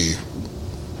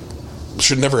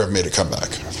never have made a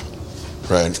comeback,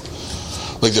 right?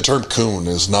 Like the term coon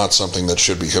is not something that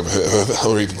should be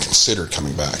or even considered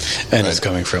coming back, and it's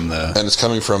coming from the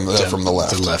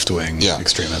left, the left wing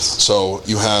extremists. So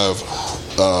you have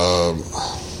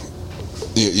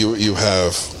you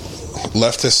have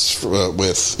leftists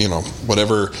with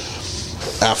whatever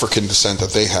African descent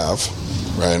that they have,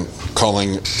 right?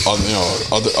 Calling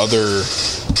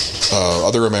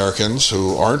other Americans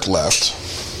who aren't left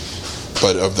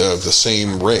but of the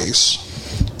same race,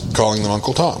 calling them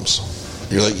Uncle Toms.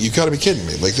 You're like, you got to be kidding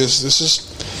me! Like this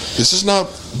is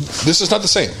not the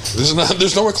same.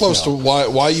 There's nowhere close to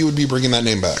why you would be bringing that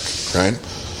name back, right?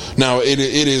 Now it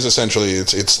is essentially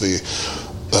it's the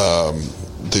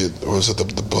what was it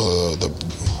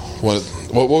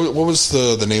what was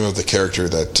the name of the character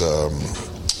that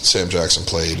Sam Jackson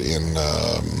played in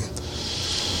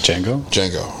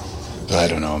Django? I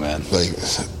don't know, man. Like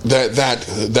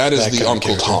that is the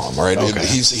Uncle Tom, right? Okay.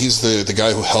 He's the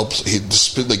guy who helps. He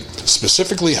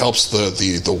specifically helps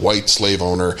the white slave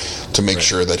owner to make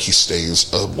sure that he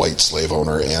stays a white slave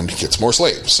owner and gets more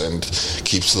slaves and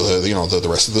keeps the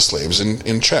rest of the slaves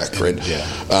in check, right? Yeah.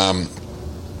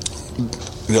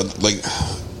 Like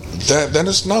that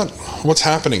is not what's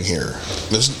happening here.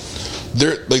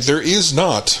 There is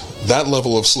not that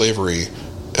level of slavery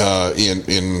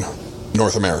in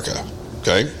North America.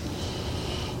 Okay,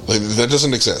 like, that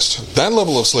doesn't exist. That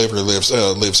level of slavery lives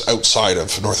outside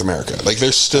of North America. Like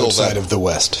there's still outside of the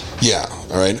West. Yeah.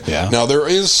 All right. Yeah. Now there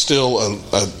is still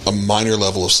a minor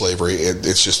level of slavery.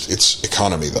 It's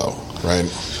economy though, right?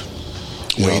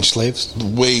 Wage slaves.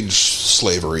 Wage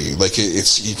slavery. Like you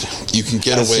can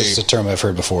get That's away. It's a term I've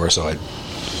heard before, so I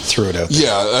threw it out there.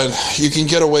 Yeah, you can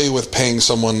get away with paying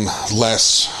someone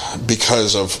less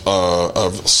because of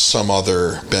some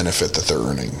other benefit that they're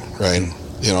earning, right?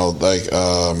 You know, like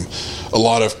a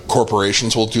lot of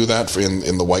corporations will do that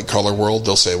in the white collar world.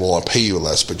 They'll say, well, I'll pay you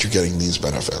less, but you're getting these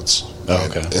benefits. Oh,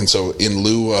 right? okay. And so in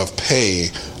lieu of pay,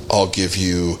 I'll give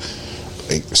you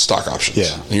stock options.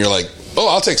 Yeah. And you're like, oh,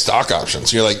 I'll take stock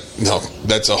options. You're like, no,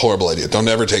 that's a horrible idea. Don't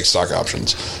ever take stock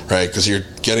options, right? Because you're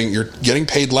getting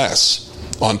paid less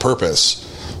on purpose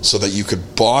so that you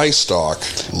could buy stock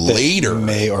later.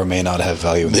 May or may not have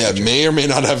value in the future. May or may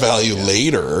not have value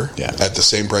later Yeah. at the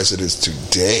same price it is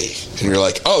today. And you're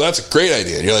like, oh, that's a great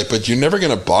idea. And you're like, but you're never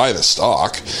going to buy the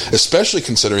stock, especially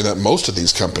considering that most of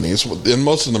these companies, and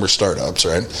most of them are startups,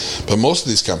 right? But most of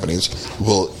these companies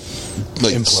will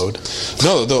implode.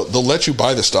 No, they'll let you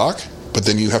buy the stock, but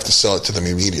then you have to sell it to them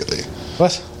immediately.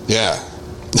 What? Yeah.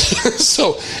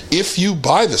 So if you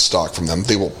buy the stock from them,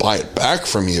 they will buy it back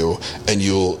from you, and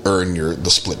you'll earn the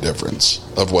split difference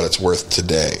of what it's worth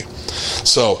today.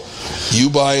 So you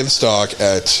buy the stock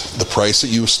at the price that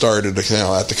you started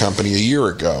at the company a year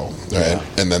ago, right?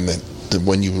 And then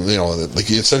when you like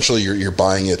essentially you're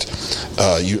buying it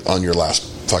on your last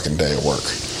fucking day of work.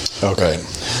 Okay. Right?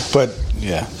 But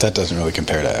yeah, that doesn't really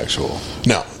compare to actual.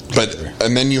 No, but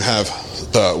and then you have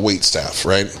wait staff,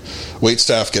 right? Wait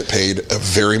staff get paid a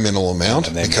very minimal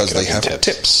amount because they have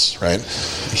tips, right?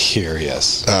 Here,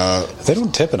 yes. They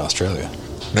don't tip in Australia.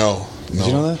 No. Did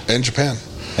you know that? And Japan.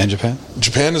 And Japan?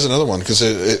 Japan is another one because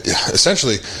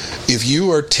essentially, if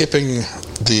you are tipping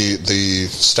the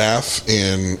staff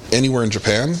in anywhere in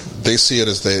Japan, they see it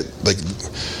as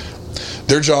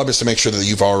their job is to make sure that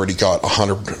you've already got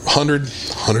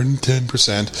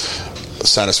 110%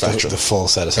 satisfaction. The full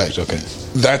satisfaction, right. Okay.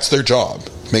 That's their job.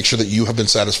 Make sure that you have been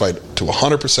satisfied to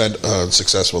 100%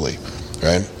 successfully,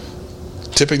 right?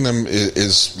 Tipping them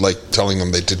is like telling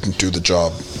them they didn't do the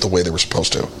job the way they were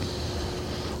supposed to.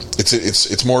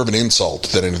 It's more of an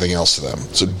insult than anything else to them.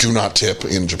 So do not tip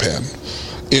in Japan.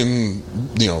 In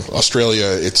Australia,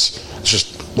 it's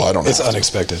just I don't. It's have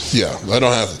unexpected. To. Yeah, I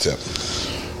don't have to tip.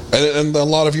 And a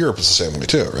lot of Europe is the same way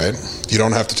too, right? You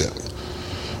don't have to tip.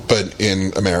 But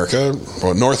in America,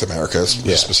 or North America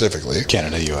specifically,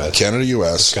 Canada, U.S.,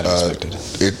 it's kind of expected.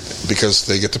 Because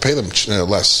they get to pay them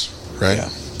less, right?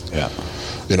 Yeah.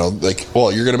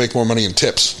 You're going to make more money in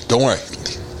tips. Don't worry.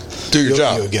 Do your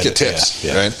job. You'll get tips,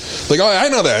 yeah. right? Like, oh, I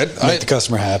know that. Make the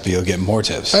customer happy, you'll get more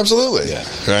tips. Absolutely. Yeah.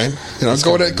 Right?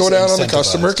 Go down on the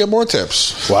customer, get more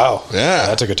tips. Wow. Yeah.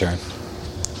 That took a turn.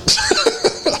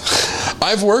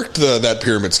 I've worked that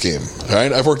pyramid scheme,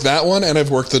 right? I've worked that one, and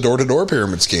I've worked the door-to-door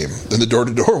pyramid scheme. And the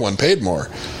door-to-door one paid more.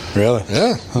 Really?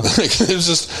 Yeah. It's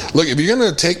just, look, if you're going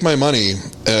to take my money,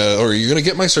 or you're going to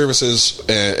get my services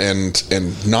and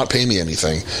not pay me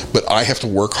anything, but I have to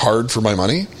work hard for my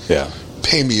money,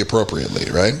 pay me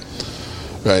appropriately, right?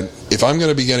 Right. If I'm going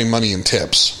to be getting money in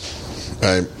tips,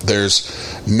 right, there's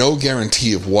no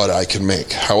guarantee of what I can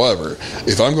make. However,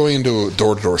 if I'm going into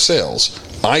door-to-door sales,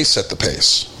 I set the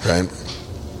pace, right?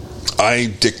 I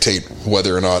dictate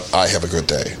whether or not I have a good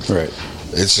day. Right.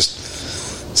 It's just...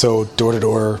 So,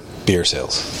 door-to-door beer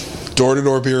sales.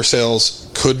 Door-to-door beer sales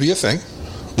could be a thing.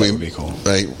 That would be cool.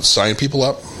 Right? Sign people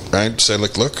up, right? Say,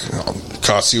 look, it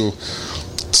costs you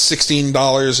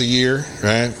 $16 a year,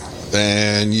 right?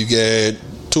 And you get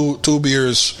two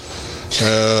beers,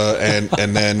 and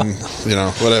then,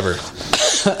 whatever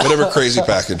crazy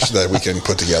package that we can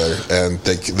put together, and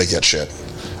they get shit.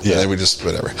 Yeah. And then we just,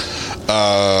 whatever.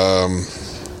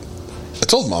 I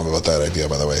told Mom about that idea,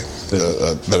 by the way.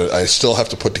 That I still have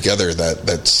to put together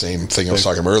that same thing I was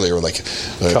talking about earlier, like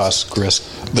cost risk.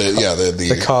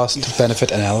 The cost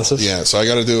benefit analysis. Yeah, so I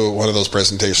got to do one of those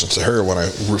presentations to her when I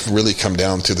really come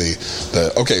down to the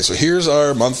okay. So here's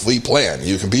our monthly plan.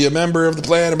 You can be a member of the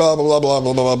plan. Blah blah blah blah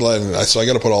blah blah blah. And so I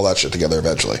got to put all that shit together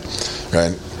eventually,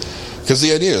 right? Because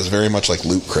the idea is very much like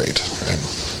Loot Crate, right?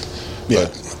 Yeah.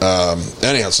 But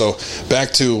anyhow, so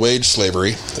back to wage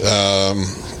slavery.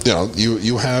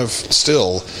 You have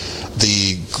still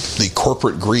the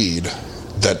corporate greed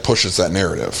that pushes that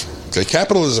narrative. Okay,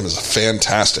 capitalism is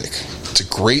fantastic. It's a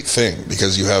great thing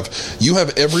because you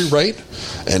have every right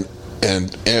and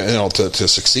to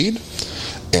succeed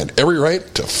and every right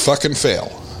to fucking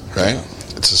fail. Right? Yeah.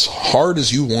 It's as hard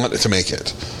as you want it to make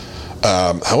it.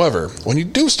 However, when you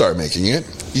do start making it,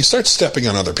 you start stepping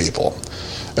on other people.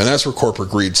 And that's where corporate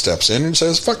greed steps in and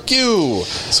says, "Fuck you."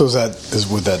 So is that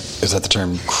the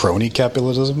term crony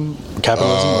capitalism,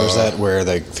 or is that where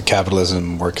the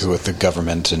capitalism works with the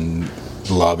government and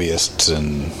lobbyists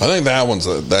and? I think that one's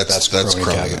that's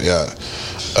crony. Yeah,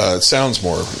 it sounds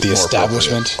more the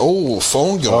establishment. Oh,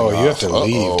 phone going. Oh, you have to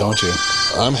leave, don't you?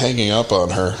 I'm hanging up on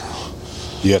her.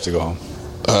 You have to go home.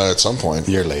 At some point.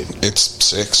 You're late. It's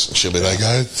 6. She'll be like,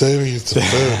 I tell you, it's a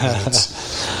bird.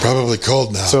 It's probably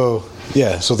cold now. So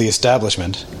the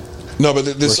establishment. No, but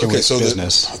this Working okay. with So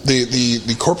business.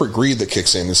 the corporate greed that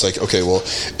kicks in is like, okay, well,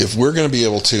 if we're going to be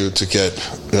able to get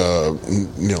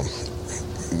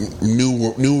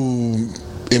new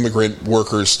immigrant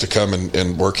workers to come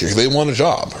and work here, they want a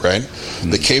job, right?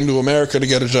 They came to America to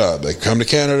get a job. They come to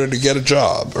Canada to get a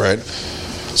job, right?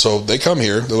 So they come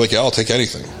here. They're like, yeah, I'll take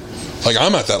anything. Like,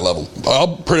 I'm at that level.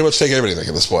 I'll pretty much take everything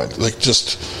at this point. Like,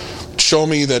 just show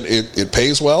me that it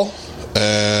pays well.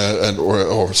 Not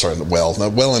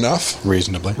well enough,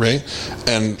 Reasonably, right?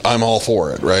 And I'm all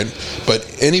for it, right? But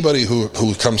anybody who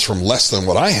comes from less than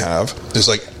what I have is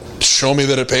like, show me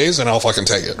that it pays, and I'll fucking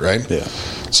take it, right? Yeah.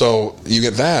 So you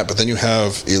get that, but then you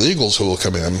have illegals who will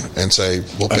come in and say,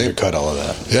 "Well, pay." Undercut all of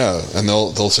that. Yeah, and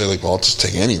they'll say like, "Well, I'll just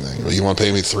take anything. Well, you want to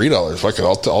pay me $3? Fuck it,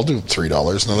 I'll do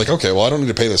 $3." And they're like, "Okay, well, I don't need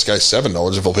to pay this guy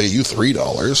 $7 if I'll pay you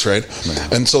 $3, right?" Yeah.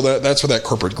 And so that's where that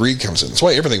corporate greed comes in. That's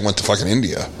why everything went to fucking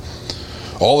India.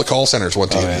 All the call centers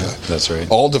went to India. Yeah, that's right.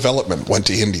 All development went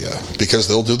to India because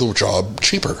they'll do the job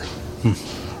cheaper,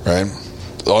 right?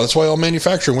 Oh, that's why all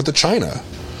manufacturing went to China,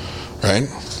 right?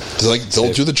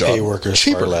 They'll do the job pay workers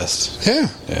cheaper, far less. Yeah,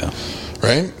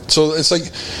 right. So it's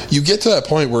like you get to that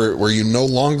point where you no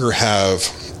longer have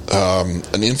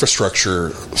an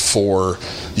infrastructure for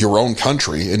your own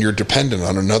country, and you're dependent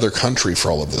on another country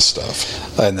for all of this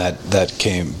stuff. And that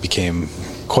became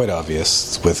quite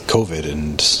obvious with COVID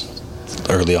and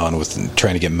early on with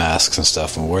trying to get masks and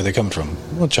stuff. And where are they coming from?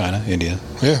 Well, China, India.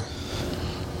 Yeah.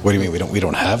 What do you mean we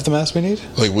don't have the masks we need?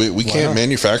 Like we can't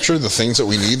manufacture the things that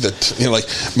we need. That like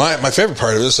my favorite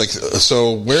part of it is like,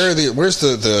 so where's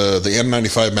the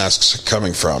N95 masks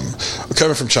coming from?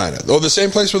 Coming from China. Oh, the same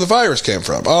place where the virus came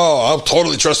from. Oh, I'll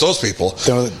totally trust those people.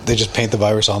 They just paint the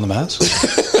virus on the mask.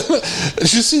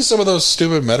 Did you see some of those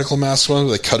stupid medical mask ones?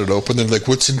 They cut it open. They're like,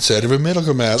 "What's inside of a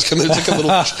medical mask?" And there's like a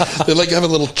little, they like have a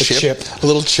little chip, a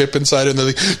little chip inside it. And they're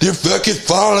like, "They're fucking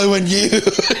following you."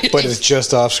 But it's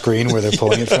just off screen where they're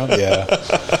pulling it from. Yeah.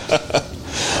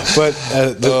 But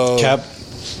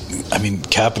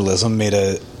capitalism made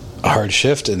a hard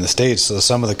shift in the States. So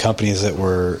some of the companies that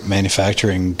were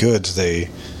manufacturing goods, they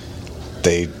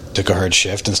took a hard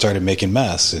shift and started making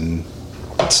masks and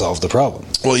solved the problem.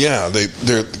 Well, yeah,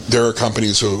 there are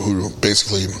companies who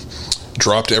basically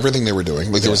dropped everything they were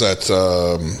doing. Like there was that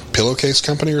pillowcase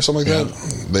company or something like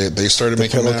that. They started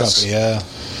making masks. Company,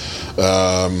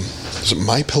 yeah. Is it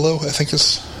My Pillow? I think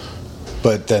is.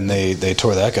 But then they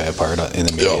tore that guy apart in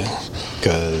the media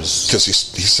because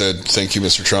he said thank you,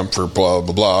 Mr. Trump, for blah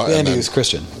blah blah, and he was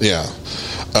Christian. Yeah.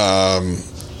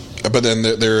 But then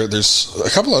there's a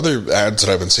couple other ads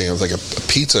that I've been seeing. It was like a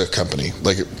pizza company,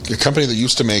 like a company that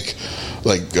used to make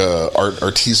like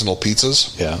artisanal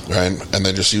pizzas, right? And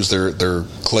they just use their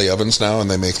clay ovens now,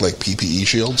 and they make like PPE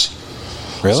shields.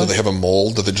 Really? So they have a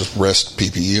mold that they just rest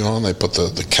PPE on. They put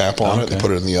the cap on it. They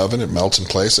put it in the oven. It melts in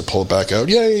place. They pull it back out.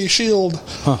 Yay, shield!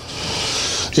 Huh.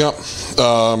 Yeah.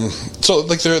 So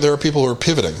like there are people who are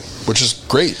pivoting, which is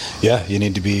great. Yeah, you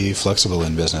need to be flexible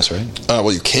in business, right?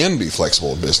 Well, you can be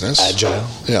flexible in business. Agile.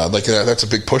 Yeah, like that's a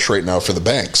big push right now for the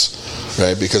banks,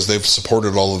 right? Because they've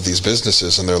supported all of these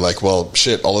businesses, and they're like, well,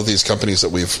 shit, all of these companies that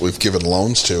we've given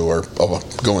loans to are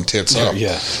going tits up.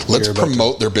 Yeah. Let's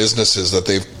promote their businesses that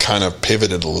they've kind of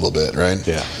pivoted a little bit, right?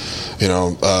 Yeah. You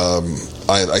know,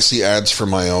 I see ads from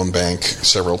my own bank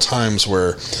several times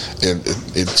where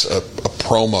it's a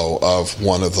promo of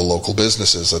one of the local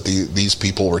businesses that these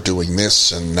people were doing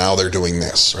this and now they're doing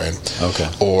this, right? Okay.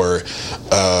 Or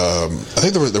I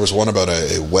think there was one about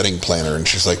a wedding planner, and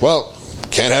she's like, well,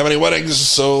 can't have any weddings,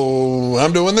 so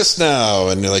I'm doing this now.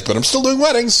 And you're like, but I'm still doing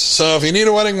weddings, so if you need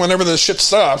a wedding whenever this shit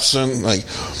stops, and like,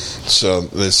 so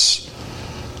this...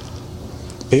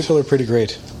 People are pretty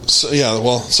great. So, yeah,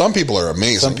 well, some people are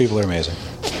amazing. Some people are amazing.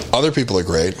 Other people are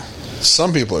great.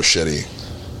 Some people are shitty.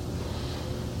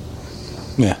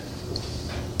 Yeah.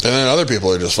 And then other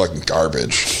people are just fucking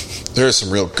garbage. There are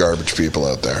some real garbage people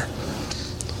out there.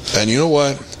 And you know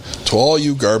what? To all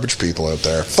you garbage people out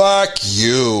there, fuck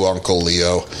you, Uncle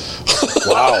Leo.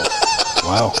 Wow.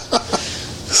 Wow.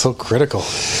 So critical.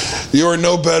 You are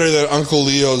no better than Uncle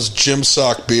Leo's gym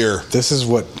sock beer. This is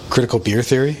what critical beer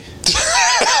theory?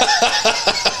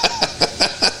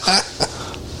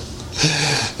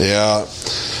 Yeah.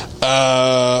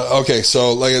 Okay,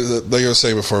 so like I was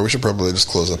saying before, we should probably just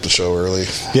close up the show early.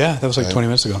 Yeah, that was like 20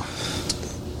 minutes ago.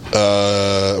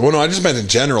 Well, no, I just meant in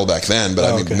general back then, but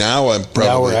I mean, now I'm probably...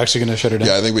 Now we're actually going to shut it down?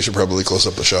 Yeah, I think we should probably close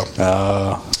up the show.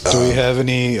 Do we have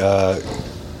any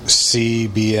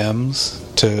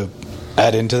CBMs to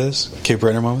add into this Cape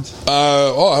Breton moments?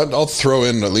 I'll throw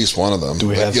in at least one of them. Do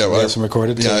we have, some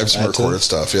recorded? Yeah, I have some recorded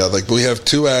stuff. Yeah, like we have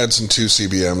 2 ads and 2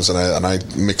 CBMs, and I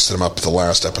mixed them up the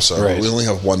last episode. Right. We only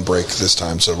have 1 break this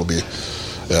time, so it'll be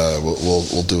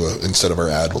we'll do instead of our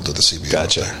ad, we'll do the CBM.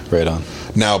 Gotcha. Right on.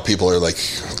 Now people are like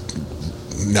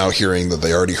hearing that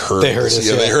they already heard. They heard it.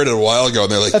 Yeah, they heard it a while ago,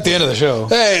 and they're like at the end of the show.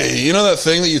 Hey, you know that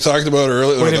thing that you talked about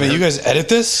earlier? Wait a minute, you guys edit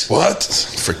this? What?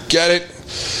 Forget it.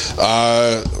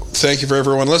 Thank you for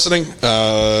everyone listening.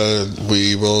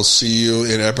 We will see you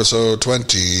in episode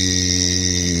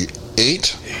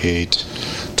 28.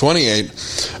 28.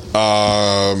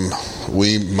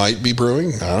 We might be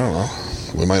brewing. I don't know.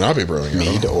 We might not be brewing.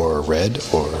 Mead or red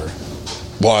or...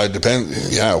 Well, it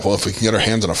depends. Yeah, well, if we can get our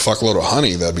hands on a fuckload of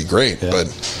honey, that'd be great. Yeah. But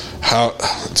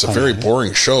it's a very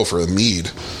boring show for a mead.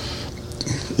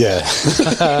 Yeah.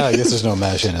 I guess there's no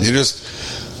mash in it. You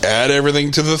just add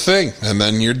everything to the thing, and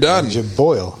then you're done. You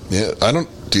boil. Yeah,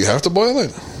 do you have to boil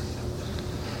it?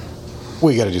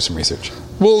 We got to do some research.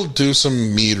 We'll do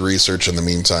some mead research in the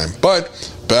meantime. But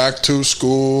back to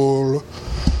school.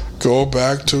 Go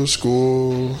back to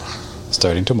school.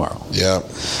 Starting tomorrow. Yeah.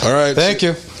 All right. Thank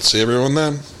you. See everyone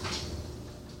then.